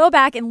you can go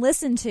back and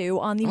listen to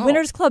on the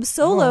Winners Club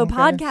solo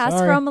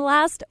podcast from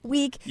last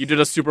week. You did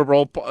a Super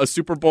Bowl props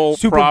Super Bowl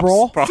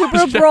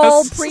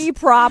yes.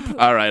 pre-prop.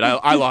 All right,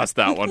 I lost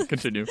that one.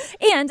 Continue.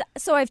 And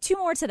so I have 2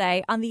 more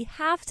today on the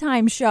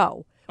halftime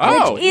show.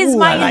 Oh. which is Ooh,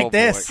 my I like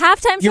this.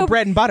 halftime show. Your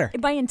bread and butter.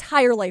 My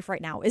entire life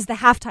right now is the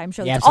halftime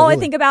show. Yeah, That's all I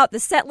absolutely. think about. The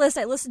set list.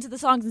 I listen to the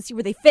songs and see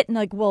where they fit, and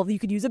like, well, you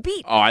could use a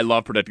beat. Oh, I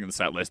love predicting the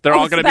set list. They're Oh,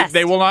 all it's the going to be. best.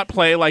 They will not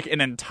play like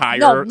an entire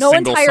No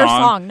single entire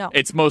song, no.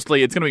 It's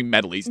going to be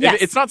medleys. Yes.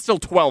 It's not still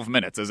 12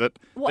 minutes, is it?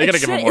 Well, They got to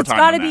give them more time. It's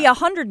got to than be that.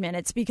 100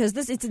 minutes because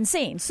it's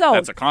insane. So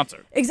That's a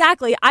concert.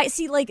 Exactly. I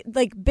see. Like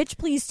Bitch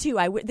Please too.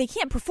 They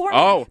can't perform.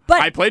 Oh, it,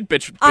 but I played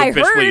Bitch I Bitch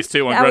heard Please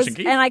too on that Gresh was- and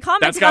Keith. and I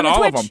commented That's got on the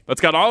all of Twitch. them.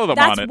 That's got all of them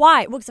That's on it.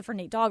 why, well, except for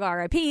Nate Dogg,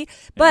 R.I.P.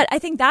 But I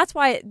think that's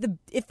why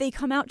if they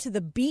come out to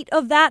the beat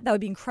of that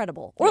would be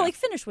incredible. Or like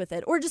finish with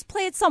it, or just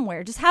play it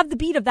somewhere. Just have the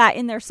beat of that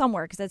in there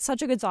somewhere because it's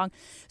such a good song.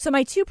 So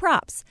my two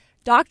props: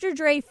 Dr.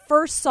 Dre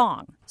first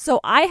song. So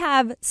I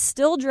have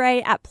Still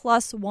Dre at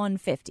plus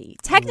 150.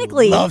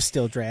 Technically, Love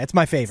Still Dre. That's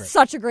my favorite.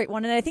 such a great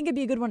one, and I think it'd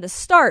be a good one to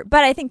start.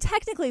 But I think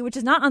technically, which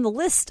is not on the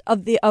list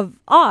of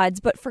odds,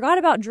 but forgot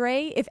about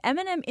Dre. If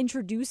Eminem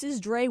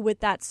introduces Dre with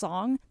that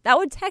song, that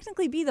would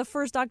technically be the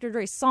first Dr.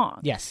 Dre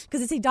song. Yes.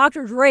 because it's a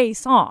Dr. Dre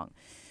song.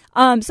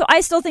 So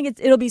I still think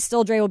it'll be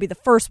Still Dre will be the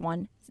first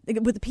one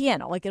with the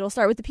piano. Like it'll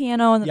start with the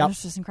piano, and then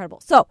it's just incredible.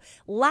 So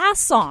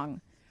last song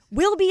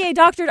will be a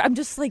Dr. I'm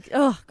just like,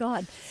 oh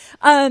God.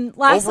 Last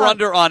song.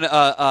 Over-under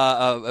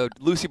on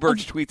Lucy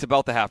Birch tweets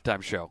about the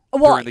halftime show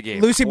Well, during the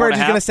game. Lucy Birch is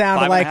 4.5, going to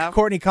sound 5.5? like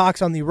Courtney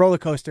Cox on the roller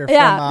coaster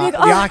Yeah. from the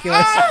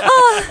Oculus.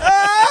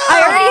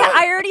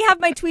 I already have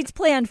my tweets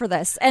planned for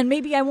this, and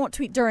maybe I won't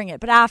tweet during it,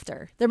 but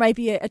after there might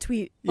be a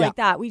tweet like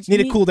that. We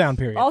Need a cool down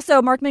period.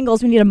 Also, Mark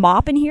Mingles, we need a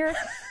mop in here.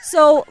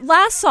 So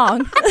last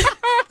song.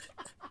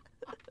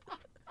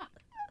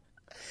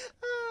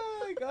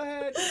 Go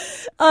ahead.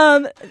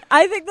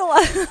 I think the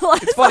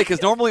last. It's funny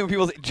because normally when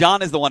people say,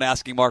 John is the one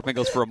asking Mark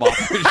Mingles for a mop.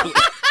 usually.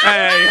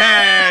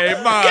 Hey,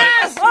 Mud.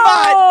 Yes,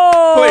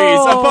 Oh!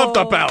 Please, above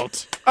the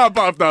belt.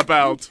 Above the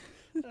belt.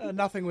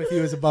 Nothing with you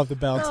is above the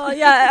belt. Oh,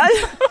 yeah.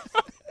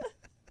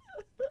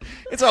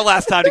 It's our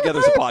last time together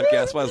as a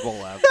podcast. Might as well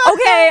laugh.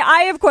 Okay,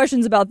 I have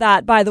questions about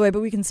that, by the way,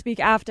 but we can speak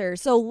after.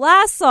 So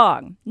last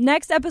song.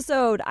 Next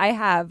episode, I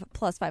have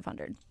plus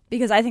 500.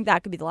 Because I think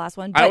that could be the last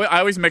one. But I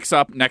always mix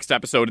up next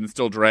episode and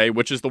Still Dre,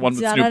 which is the one with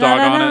Snoop Dogg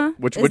on it.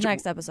 Which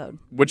next episode?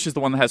 Which is the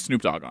one that has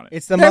Snoop Dogg on it?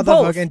 It's the They're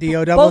both. motherfucking Both of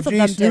D-O-double-G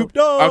them Snoop do.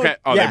 Dogg. Okay.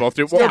 Oh, Yeah. they both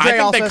do. Still Well, Dre, I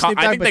also think Snoop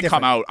Dogg, but they come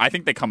different. out. I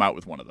think they come out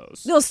with one of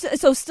those. No,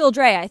 so Still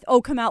Dre.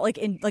 Come out like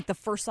in like the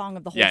first song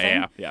of the whole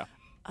thing. Yeah.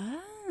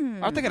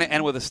 Aren't they going to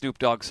end with a Snoop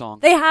Dogg song?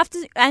 They have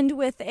to end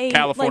with a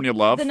California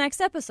Love? The next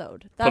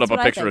episode. That's Put up a what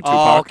I picture think. of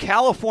Tupac.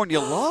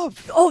 California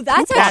Love. Oh,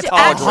 that's Tupac's actually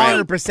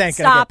hologram. 100% gonna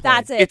stop. get played.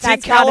 That's it. It's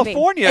That's in gotta be.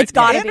 California. It's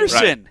gotta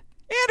Anderson.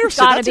 be.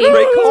 Anderson. Gotta That's be. a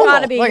great It's call.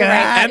 gotta be. Look You're at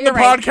right. that. End You're the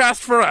right. podcast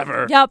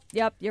forever.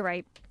 Yep. You're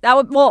right. That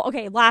would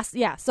okay. Last,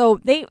 yeah.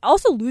 So they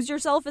also Lose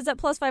Yourself is at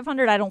plus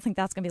 500. I don't think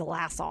that's gonna be the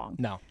last song.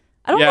 No.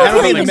 I don't Yeah, know I if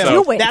don't they think even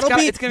so. do it. That'll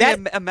be It's going to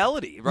be a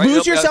melody, right?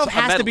 Lose Yourself A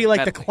has to be like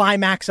the medley.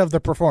 climax of the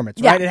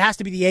performance, Yeah. right? It has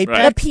to be the apex.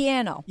 Right. The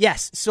piano.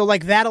 Yes. So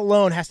like that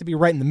alone has to be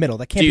right in the middle.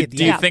 That can't Do be you, at the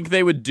do you end. think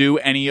they would do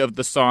any of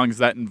the songs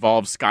that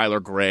involve Skylar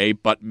Grey,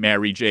 but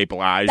Mary J.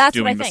 Blige That's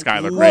doing what I the think.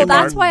 Skylar Grey Well, part?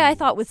 that's why I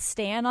thought with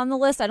Stan on the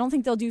list. I don't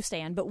think they'll do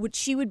Stan, but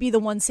she would be the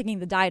one singing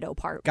the Dido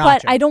part.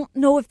 Gotcha. But I don't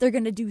know if they're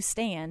going to do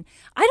Stan.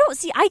 I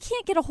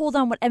can't get a hold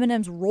on what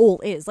Eminem's role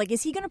is. Like,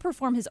 is he going to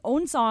perform his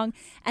own song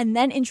and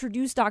then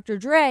introduce Dr.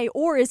 Dre,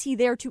 or is he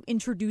there to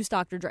introduce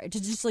Dr. Dre?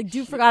 To just like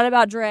Forgot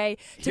About Dre,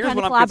 to Here's kind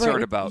what of I'm collaborate concerned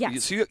with- about.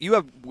 Yes. So you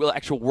have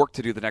actual work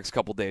to do the next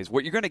couple days.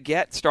 What you're going to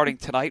get starting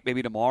tonight,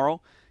 maybe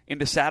tomorrow,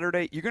 into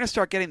Saturday, you're going to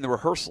start getting the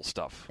rehearsal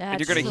stuff. And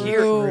That's you're going to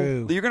true.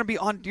 hear, you're going to be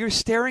you're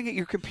staring at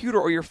your computer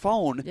or your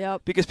phone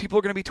Yep. because people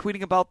are going to be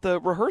tweeting about the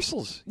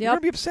rehearsals. You're Yep. going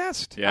to be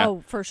obsessed. Yeah.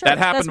 Oh, for sure. That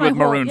That's happened my with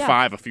whole- Maroon yeah.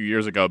 5 a few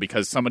years ago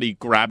because somebody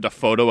grabbed a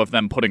photo of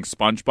them putting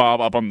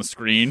SpongeBob up on the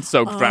screen.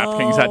 So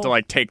DraftKings had to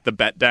like take the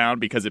bet down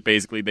because it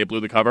basically they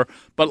blew the cover.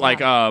 But like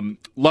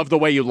Love the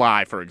Way You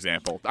Lie, for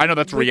example. I know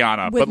that's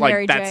Rihanna, with but like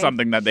Mary that's J.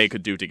 something that they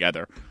could do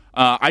together.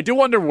 I do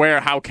wonder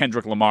how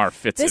Kendrick Lamar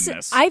fits in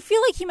this. I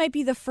feel like he might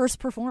be the first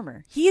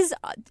performer. He's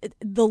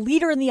the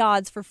leader in the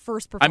odds for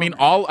first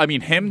performer.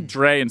 Him,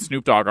 Dre, and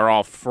Snoop Dogg are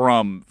all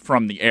from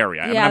the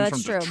area. Yeah, Eminem's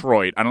that's from true.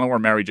 Detroit. I don't know where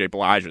Mary J.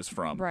 Blige is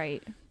from.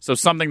 Right. So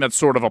something that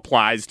sort of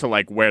applies to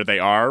like where they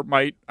are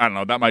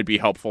that might be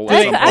helpful.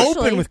 That's at some good. point.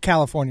 Actually- Open with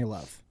California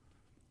Love.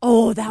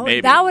 Oh,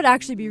 Maybe. that would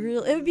actually be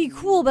real. It would be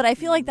cool, but I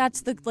feel like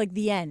that's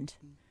the end.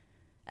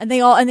 And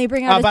they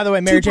bring out. By the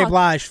way, Mary J. Tupac-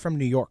 Blige from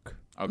New York.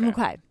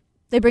 Okay.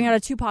 They bring out a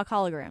Tupac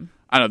hologram.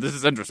 I know this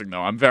is interesting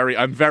though. I'm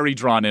very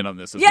drawn in on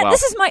this as Yeah, well.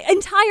 this is my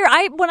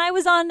entire. When I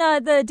was on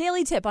the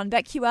Daily Tip on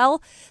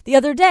BetQL the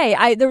other day,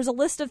 there was a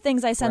list of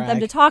things I sent them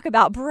to Brag. talk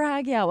about.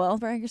 Brag, yeah, well,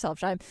 brag yourself,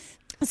 Shime.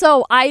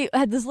 So I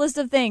had this list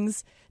of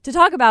things to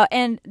talk about,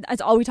 and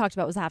that's all we talked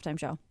about was the halftime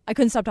show. I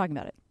couldn't stop talking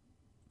about it.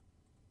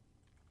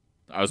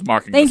 I was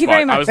marking. Thank the you spot.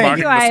 very much. I was Thank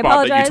marking you. the I spot that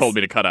you apologize. told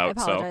me to cut I out.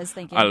 apologize. So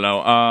Thank you. I don't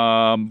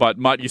know. But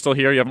Mutt, you still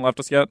here? You haven't left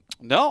us yet?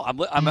 No, I'm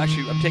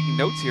taking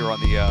notes here on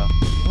the.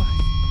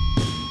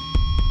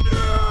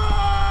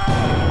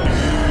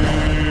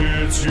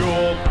 It's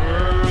your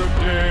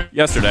birthday,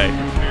 Yesterday.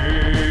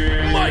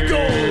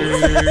 Michael.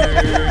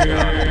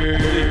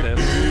 Delete this.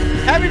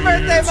 Happy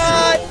birthday,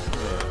 Mud!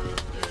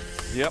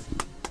 Yep.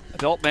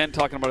 Adult man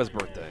talking about his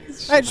birthday.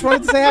 I just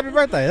wanted to say happy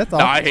birthday. That's all.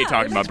 No, I hate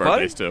talking about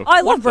birthdays too.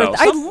 I love birthdays.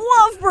 I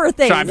love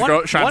birthdays.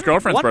 Shime's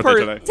girlfriend's birthday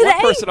today. Today?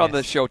 One person on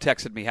the show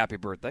texted me happy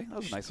birthday. That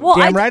was nice. Well,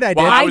 Damn right I did.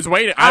 Well, I was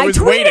waiting. I was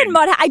tweeted waiting.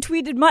 Mutt. I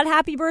tweeted Mutt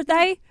happy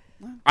birthday.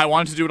 I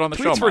wanted to do it on the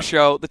show. Tweets for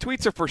show. The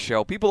tweets are for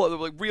show. People,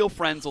 like, real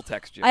friends will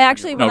text you. I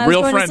actually, when No, I was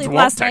real going to friends sleep won't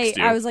last text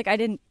night, you. I was like, I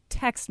didn't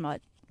text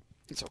Mutt.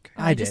 It's okay.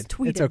 I just did.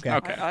 tweeted. It's okay.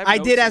 Okay. have I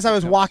notes did as I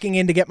was that- walking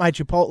in to get my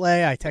Chipotle.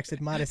 I texted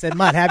Mud. I said,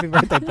 Mud, happy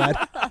birthday, bud.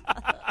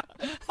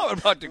 I'm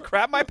about to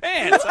crap my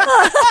pants.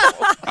 Oh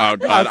Oh,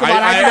 God, come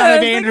on, I I don't have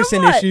was Anderson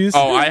thinking what? issues.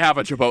 I have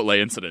a Chipotle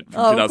incident from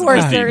Oh, of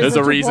course 2015. there is There's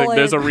a a reason. Chipotle.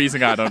 There's a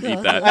reason I don't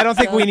eat that. I don't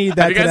think we need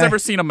that Have you guys today. ever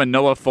seen a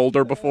Manila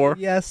folder before?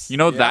 Yes. You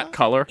know that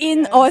color? I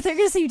thought you were going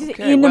to say you did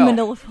Okay, in well. the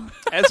Manila.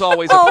 As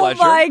always, a Oh pleasure.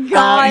 my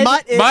God!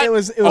 Mutt, Mutt, it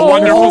was a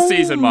wonderful Oh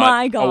season, Mutt.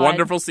 my God. A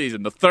wonderful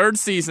season. The third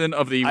season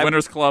of the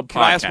Winners Club podcast.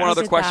 Can I ask one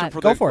other Look at question that.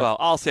 for Go the? for it. Well,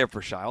 I'll save it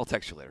for Shy. I'll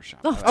text you later, Shy.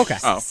 Okay.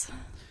 Oh, what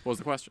was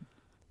the question?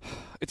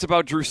 It's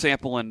about Drew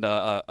Sample and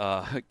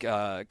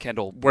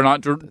Kendall. We're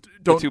not Drew.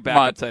 Don't two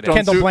backup Mutt, tight don't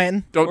ends. Kendall do-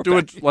 Blanton. Don't do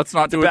it. Let's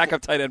not do it.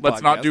 backup tight end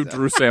Let's not podcast, do yeah.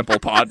 Drew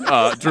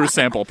Sample Drew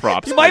Sample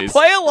props. He might please.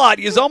 play a lot.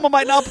 Uzoma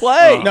might not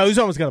play. No,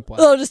 Uzoma was going to play.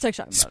 Oh, just text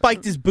shot.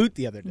 Spiked his boot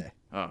the other day.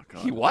 Oh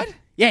God. He what?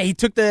 Yeah, he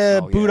took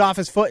the Oh, boot yeah. off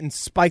his foot and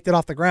spiked it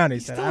off the ground. He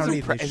said, Still I don't hasn't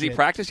need pra- this Has he shit.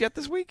 practiced yet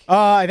this week?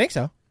 I think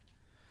so.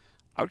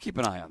 I would keep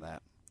an eye on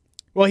that.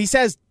 Well, he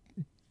says,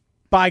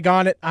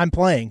 bygone it, I'm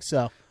playing,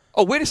 so.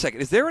 Oh, wait a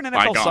second. Is there an NFL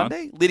Bygone.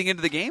 Sunday leading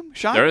into the game?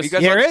 Sean, There are is. you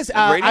guys There on is.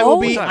 radio? I will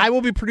What be. time? I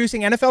will be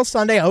producing NFL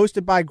Sunday,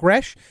 hosted by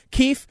Gresh,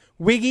 Keefe,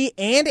 Wiggy,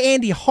 and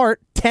Andy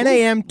Hart. 10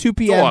 a.m., 2 a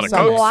p.m. lot of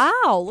Sunday. coach.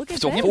 Wow, look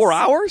at So this. 4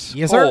 hours?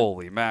 Yes, sir.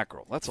 Holy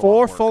mackerel. That's a lot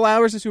 4 of work. full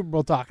hours of Super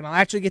Bowl talk, and I'll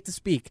actually get to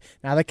speak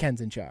now that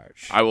Ken's in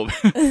charge. I will.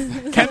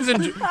 Ken's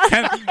in. Isn't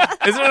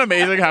it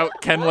amazing how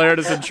Ken Laird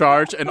is in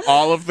charge and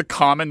all of the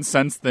common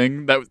sense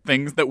things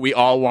that we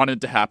all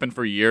wanted to happen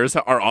for years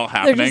are all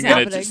happening, just and it's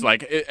happening. just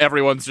like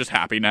everyone's just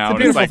happy now, It's a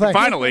and it's beautiful like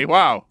thing. finally,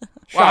 wow.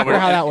 Shocker we're-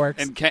 how that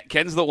works. And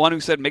Ken's the one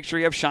who said, make sure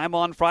you have Shima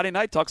on Friday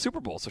night, talk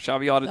Super Bowl. So Shima will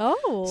be on at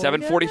Oh,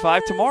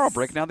 7:45 tomorrow, goodness.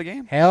 breaking down the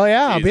game. Hell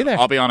yeah, I'll be there.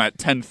 I'll be on at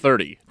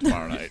 10:30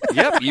 tomorrow night.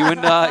 Yep, you and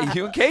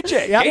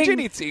KJ. Yep.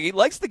 KJ he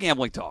likes the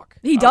gambling talk.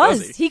 He does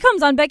does. he? He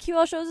comes on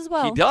BetQL shows as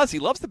well. He does. He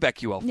loves the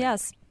BetQL. Thing.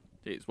 Yes,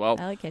 Jeez, well.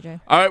 I like KJ.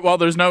 All right, well,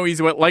 there's no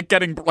easy way. Like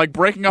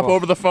breaking up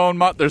over the phone,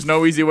 Mutt. There's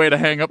no easy way to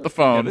hang up the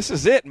phone. Yeah, this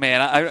is it,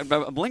 man.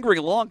 I'm lingering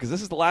along because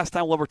this is the last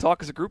time we'll ever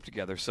talk as a group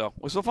together. So it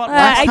was so fun.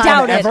 I time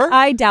doubt ever? it.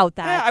 I doubt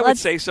that. Yeah, I would Let's-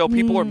 say so.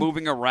 People are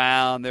moving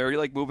around. They're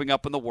like moving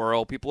up in the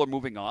world. People are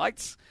moving on.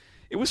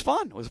 It was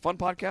fun. It was a fun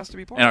podcast to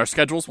be part and of. our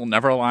schedules will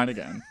never align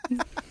again.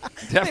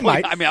 Definitely.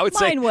 might. I mean, I would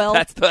say Mine will.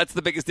 that's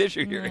the biggest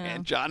issue here.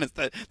 And John is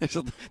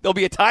there'll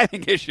be a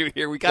timing issue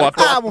here. We got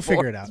We'll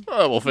figure it out.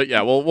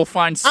 We'll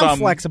find some. I'm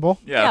flexible.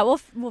 Yeah. Yeah,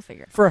 we'll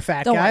figure it. For a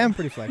fat Don't guy, worry. I'm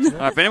pretty flexible.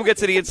 If anyone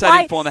gets any inside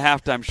Fly- info on the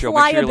halftime show,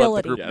 make sure you let the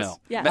flyability. group Yes. know.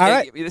 Yeah. All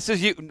right. This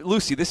is you,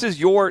 Lucy. This is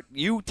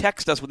you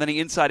text us with any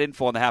inside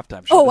info on the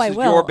halftime show. Oh, this I is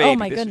will. Your baby. Oh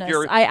my This is goodness,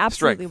 your I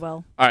absolutely strength.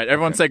 will. All right,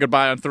 everyone say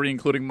goodbye on 3,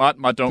 including Mutt.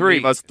 Mutt, don't 3,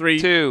 leave us. 3,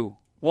 2,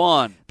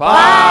 1. Bye.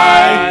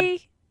 Bye.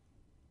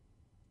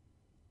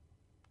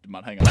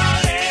 Mutt, hang on.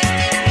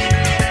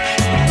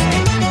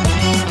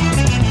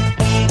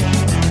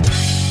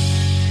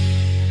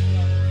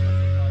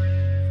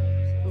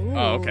 Ooh,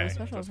 Oh, okay.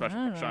 special So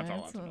friend. Sean's not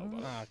allowed to know about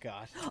it. Oh,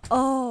 God.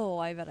 Oh,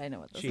 I bet I know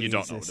what this You is.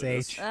 don't know what Jesus it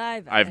is. H. I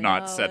bet I have I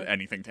not know said it.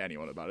 anything to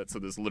anyone about it, so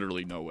there's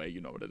literally no way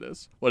you know what it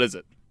is. What is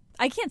it?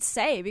 I can't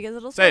say because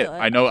it'll Say it.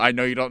 spoil I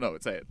know you don't know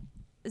it. Say it.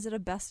 Is it a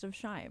best of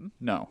Shime?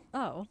 No.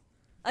 Oh,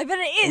 I bet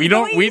it is. We The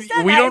don't way we you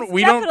said we that, don't it's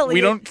we don't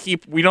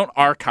definitely- we don't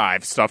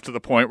archive stuff to the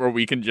point where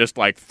we can just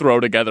like throw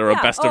together a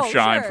Yeah, best of oh,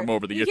 Shine sure. from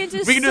over the You years. can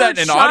just We can do that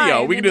in search audio.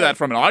 Shime We can do and that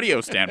from an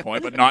audio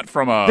standpoint, but not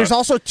from a There's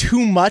also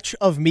too much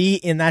of me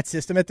in that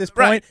system at this point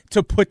Right.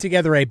 to put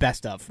together a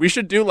best of. We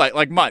should do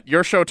like Mutt,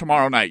 your show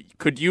tomorrow night.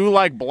 Could you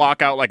like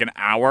block out like an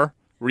hour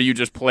where you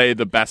just play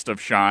the best of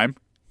Shime?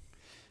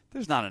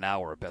 There's not an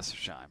hour of best of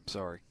Shime.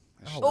 Sorry.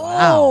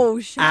 Oh,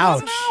 Ouch.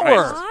 Shime's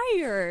Right.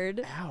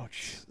 tired.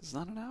 Ouch. It's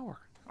not an hour.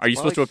 Are you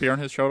More supposed to like- appear on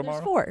his show There's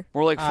tomorrow? 4.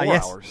 More like 4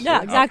 yes. hours.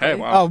 Yeah, exactly.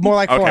 Okay, wow. Oh, more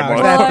like 4 Okay, hours.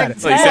 more That's like- better.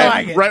 So you I said,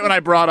 like it. right when I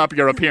brought up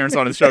your appearance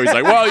on his show, he's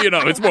like, "Well,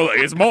 it's more.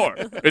 It's more.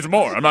 It's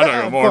more. I'm not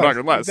talking Of more. I'm course,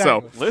 talking less."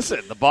 exactly. So Listen,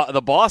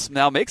 the boss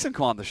now makes him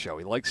come on the show.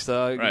 He likes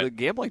the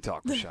gambling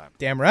talk with Shime.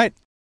 Damn right.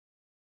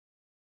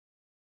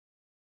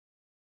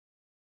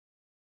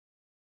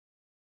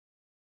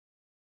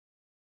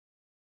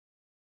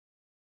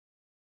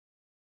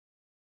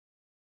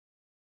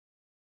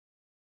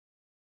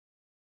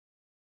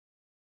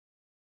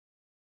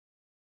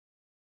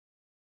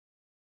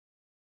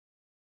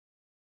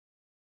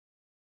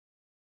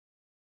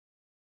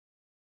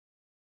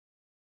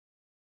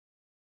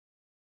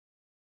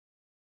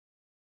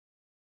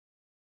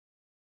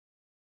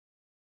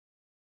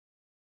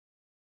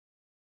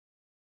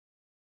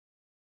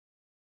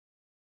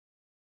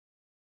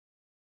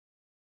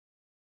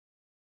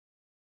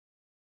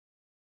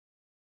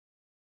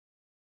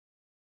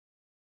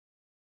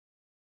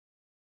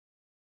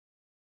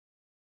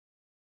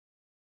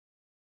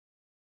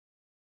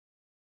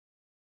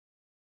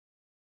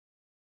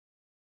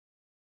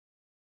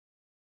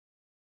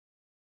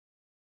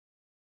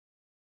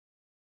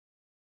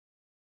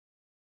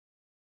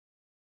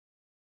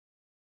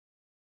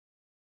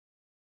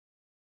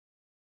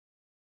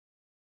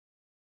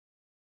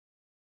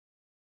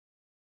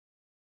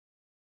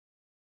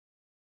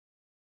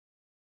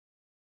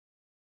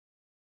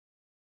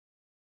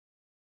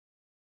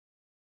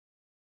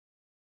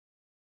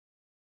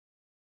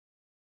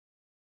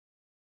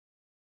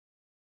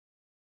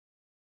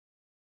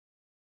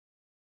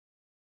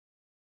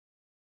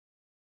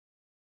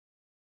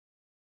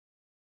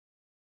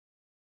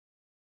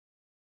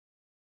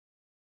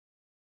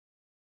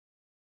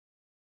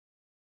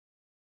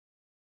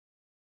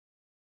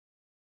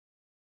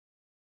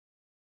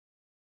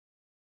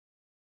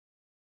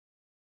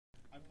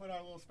 put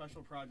our little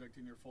special project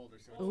in your folder.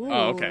 So Ooh,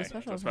 Oh, okay.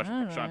 special So Sean's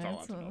not allowed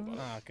projects. to know about it.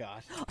 oh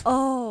gosh.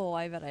 Oh,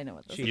 I bet I know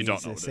what this Jeez. You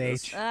don't know what Jesus it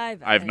is. H. I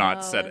bet I've I not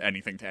know said it.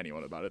 anything to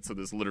anyone about it, so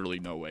there's literally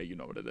no way you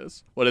know what it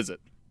is. What is it?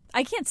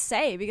 I can't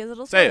say because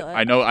it'll Say it.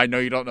 spoil I know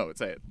you don't know it.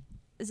 Say it.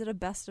 Is it a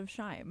best of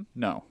Shime?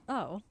 No.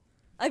 Oh,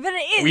 I bet it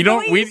is. We The don't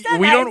way you we said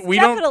we that don't is we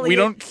don't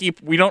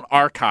definitely- we don't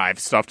archive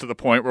stuff to the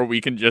point where we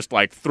can just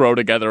like throw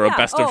together a Yeah,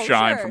 best of oh,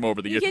 Shime sure. from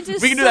over the You years. can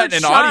just We can do that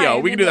in search audio.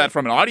 Shime We can do and that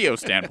from an audio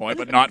standpoint,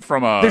 but not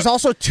from a There's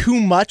also too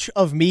much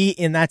of me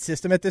in that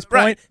system at this point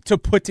Right. to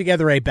put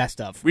together a best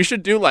of. We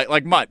should do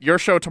like Mutt, your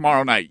show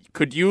tomorrow night.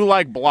 Could you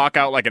like block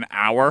out like an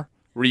hour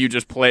where you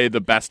just play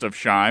the best of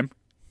Shime?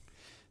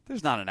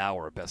 There's not an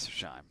hour of Best of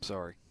Shime.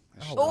 Sorry.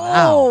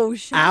 Oh,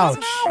 shit.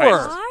 Ouch.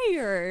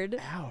 Tired.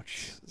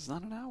 Ouch. It's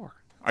not an hour.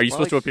 Are you More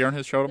supposed to like- appear on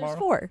his show There's tomorrow?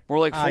 4. More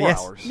like 4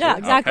 yes. hours. Yeah,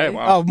 exactly. Okay,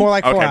 wow. Oh, more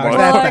like 4 Okay, hours. more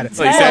That's like better.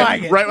 So he I said,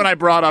 like it. right when I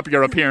brought up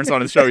your appearance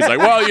on his show, he's like,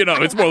 "Well, you know,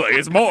 it's more.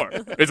 It's more.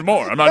 It's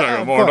more. I'm not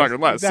talking more. I'm course.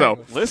 talking less."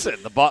 Exactly. So Listen,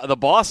 the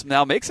boss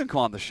now makes him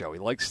come on the show. He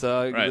likes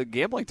the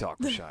gambling talk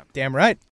with Shime. Damn right.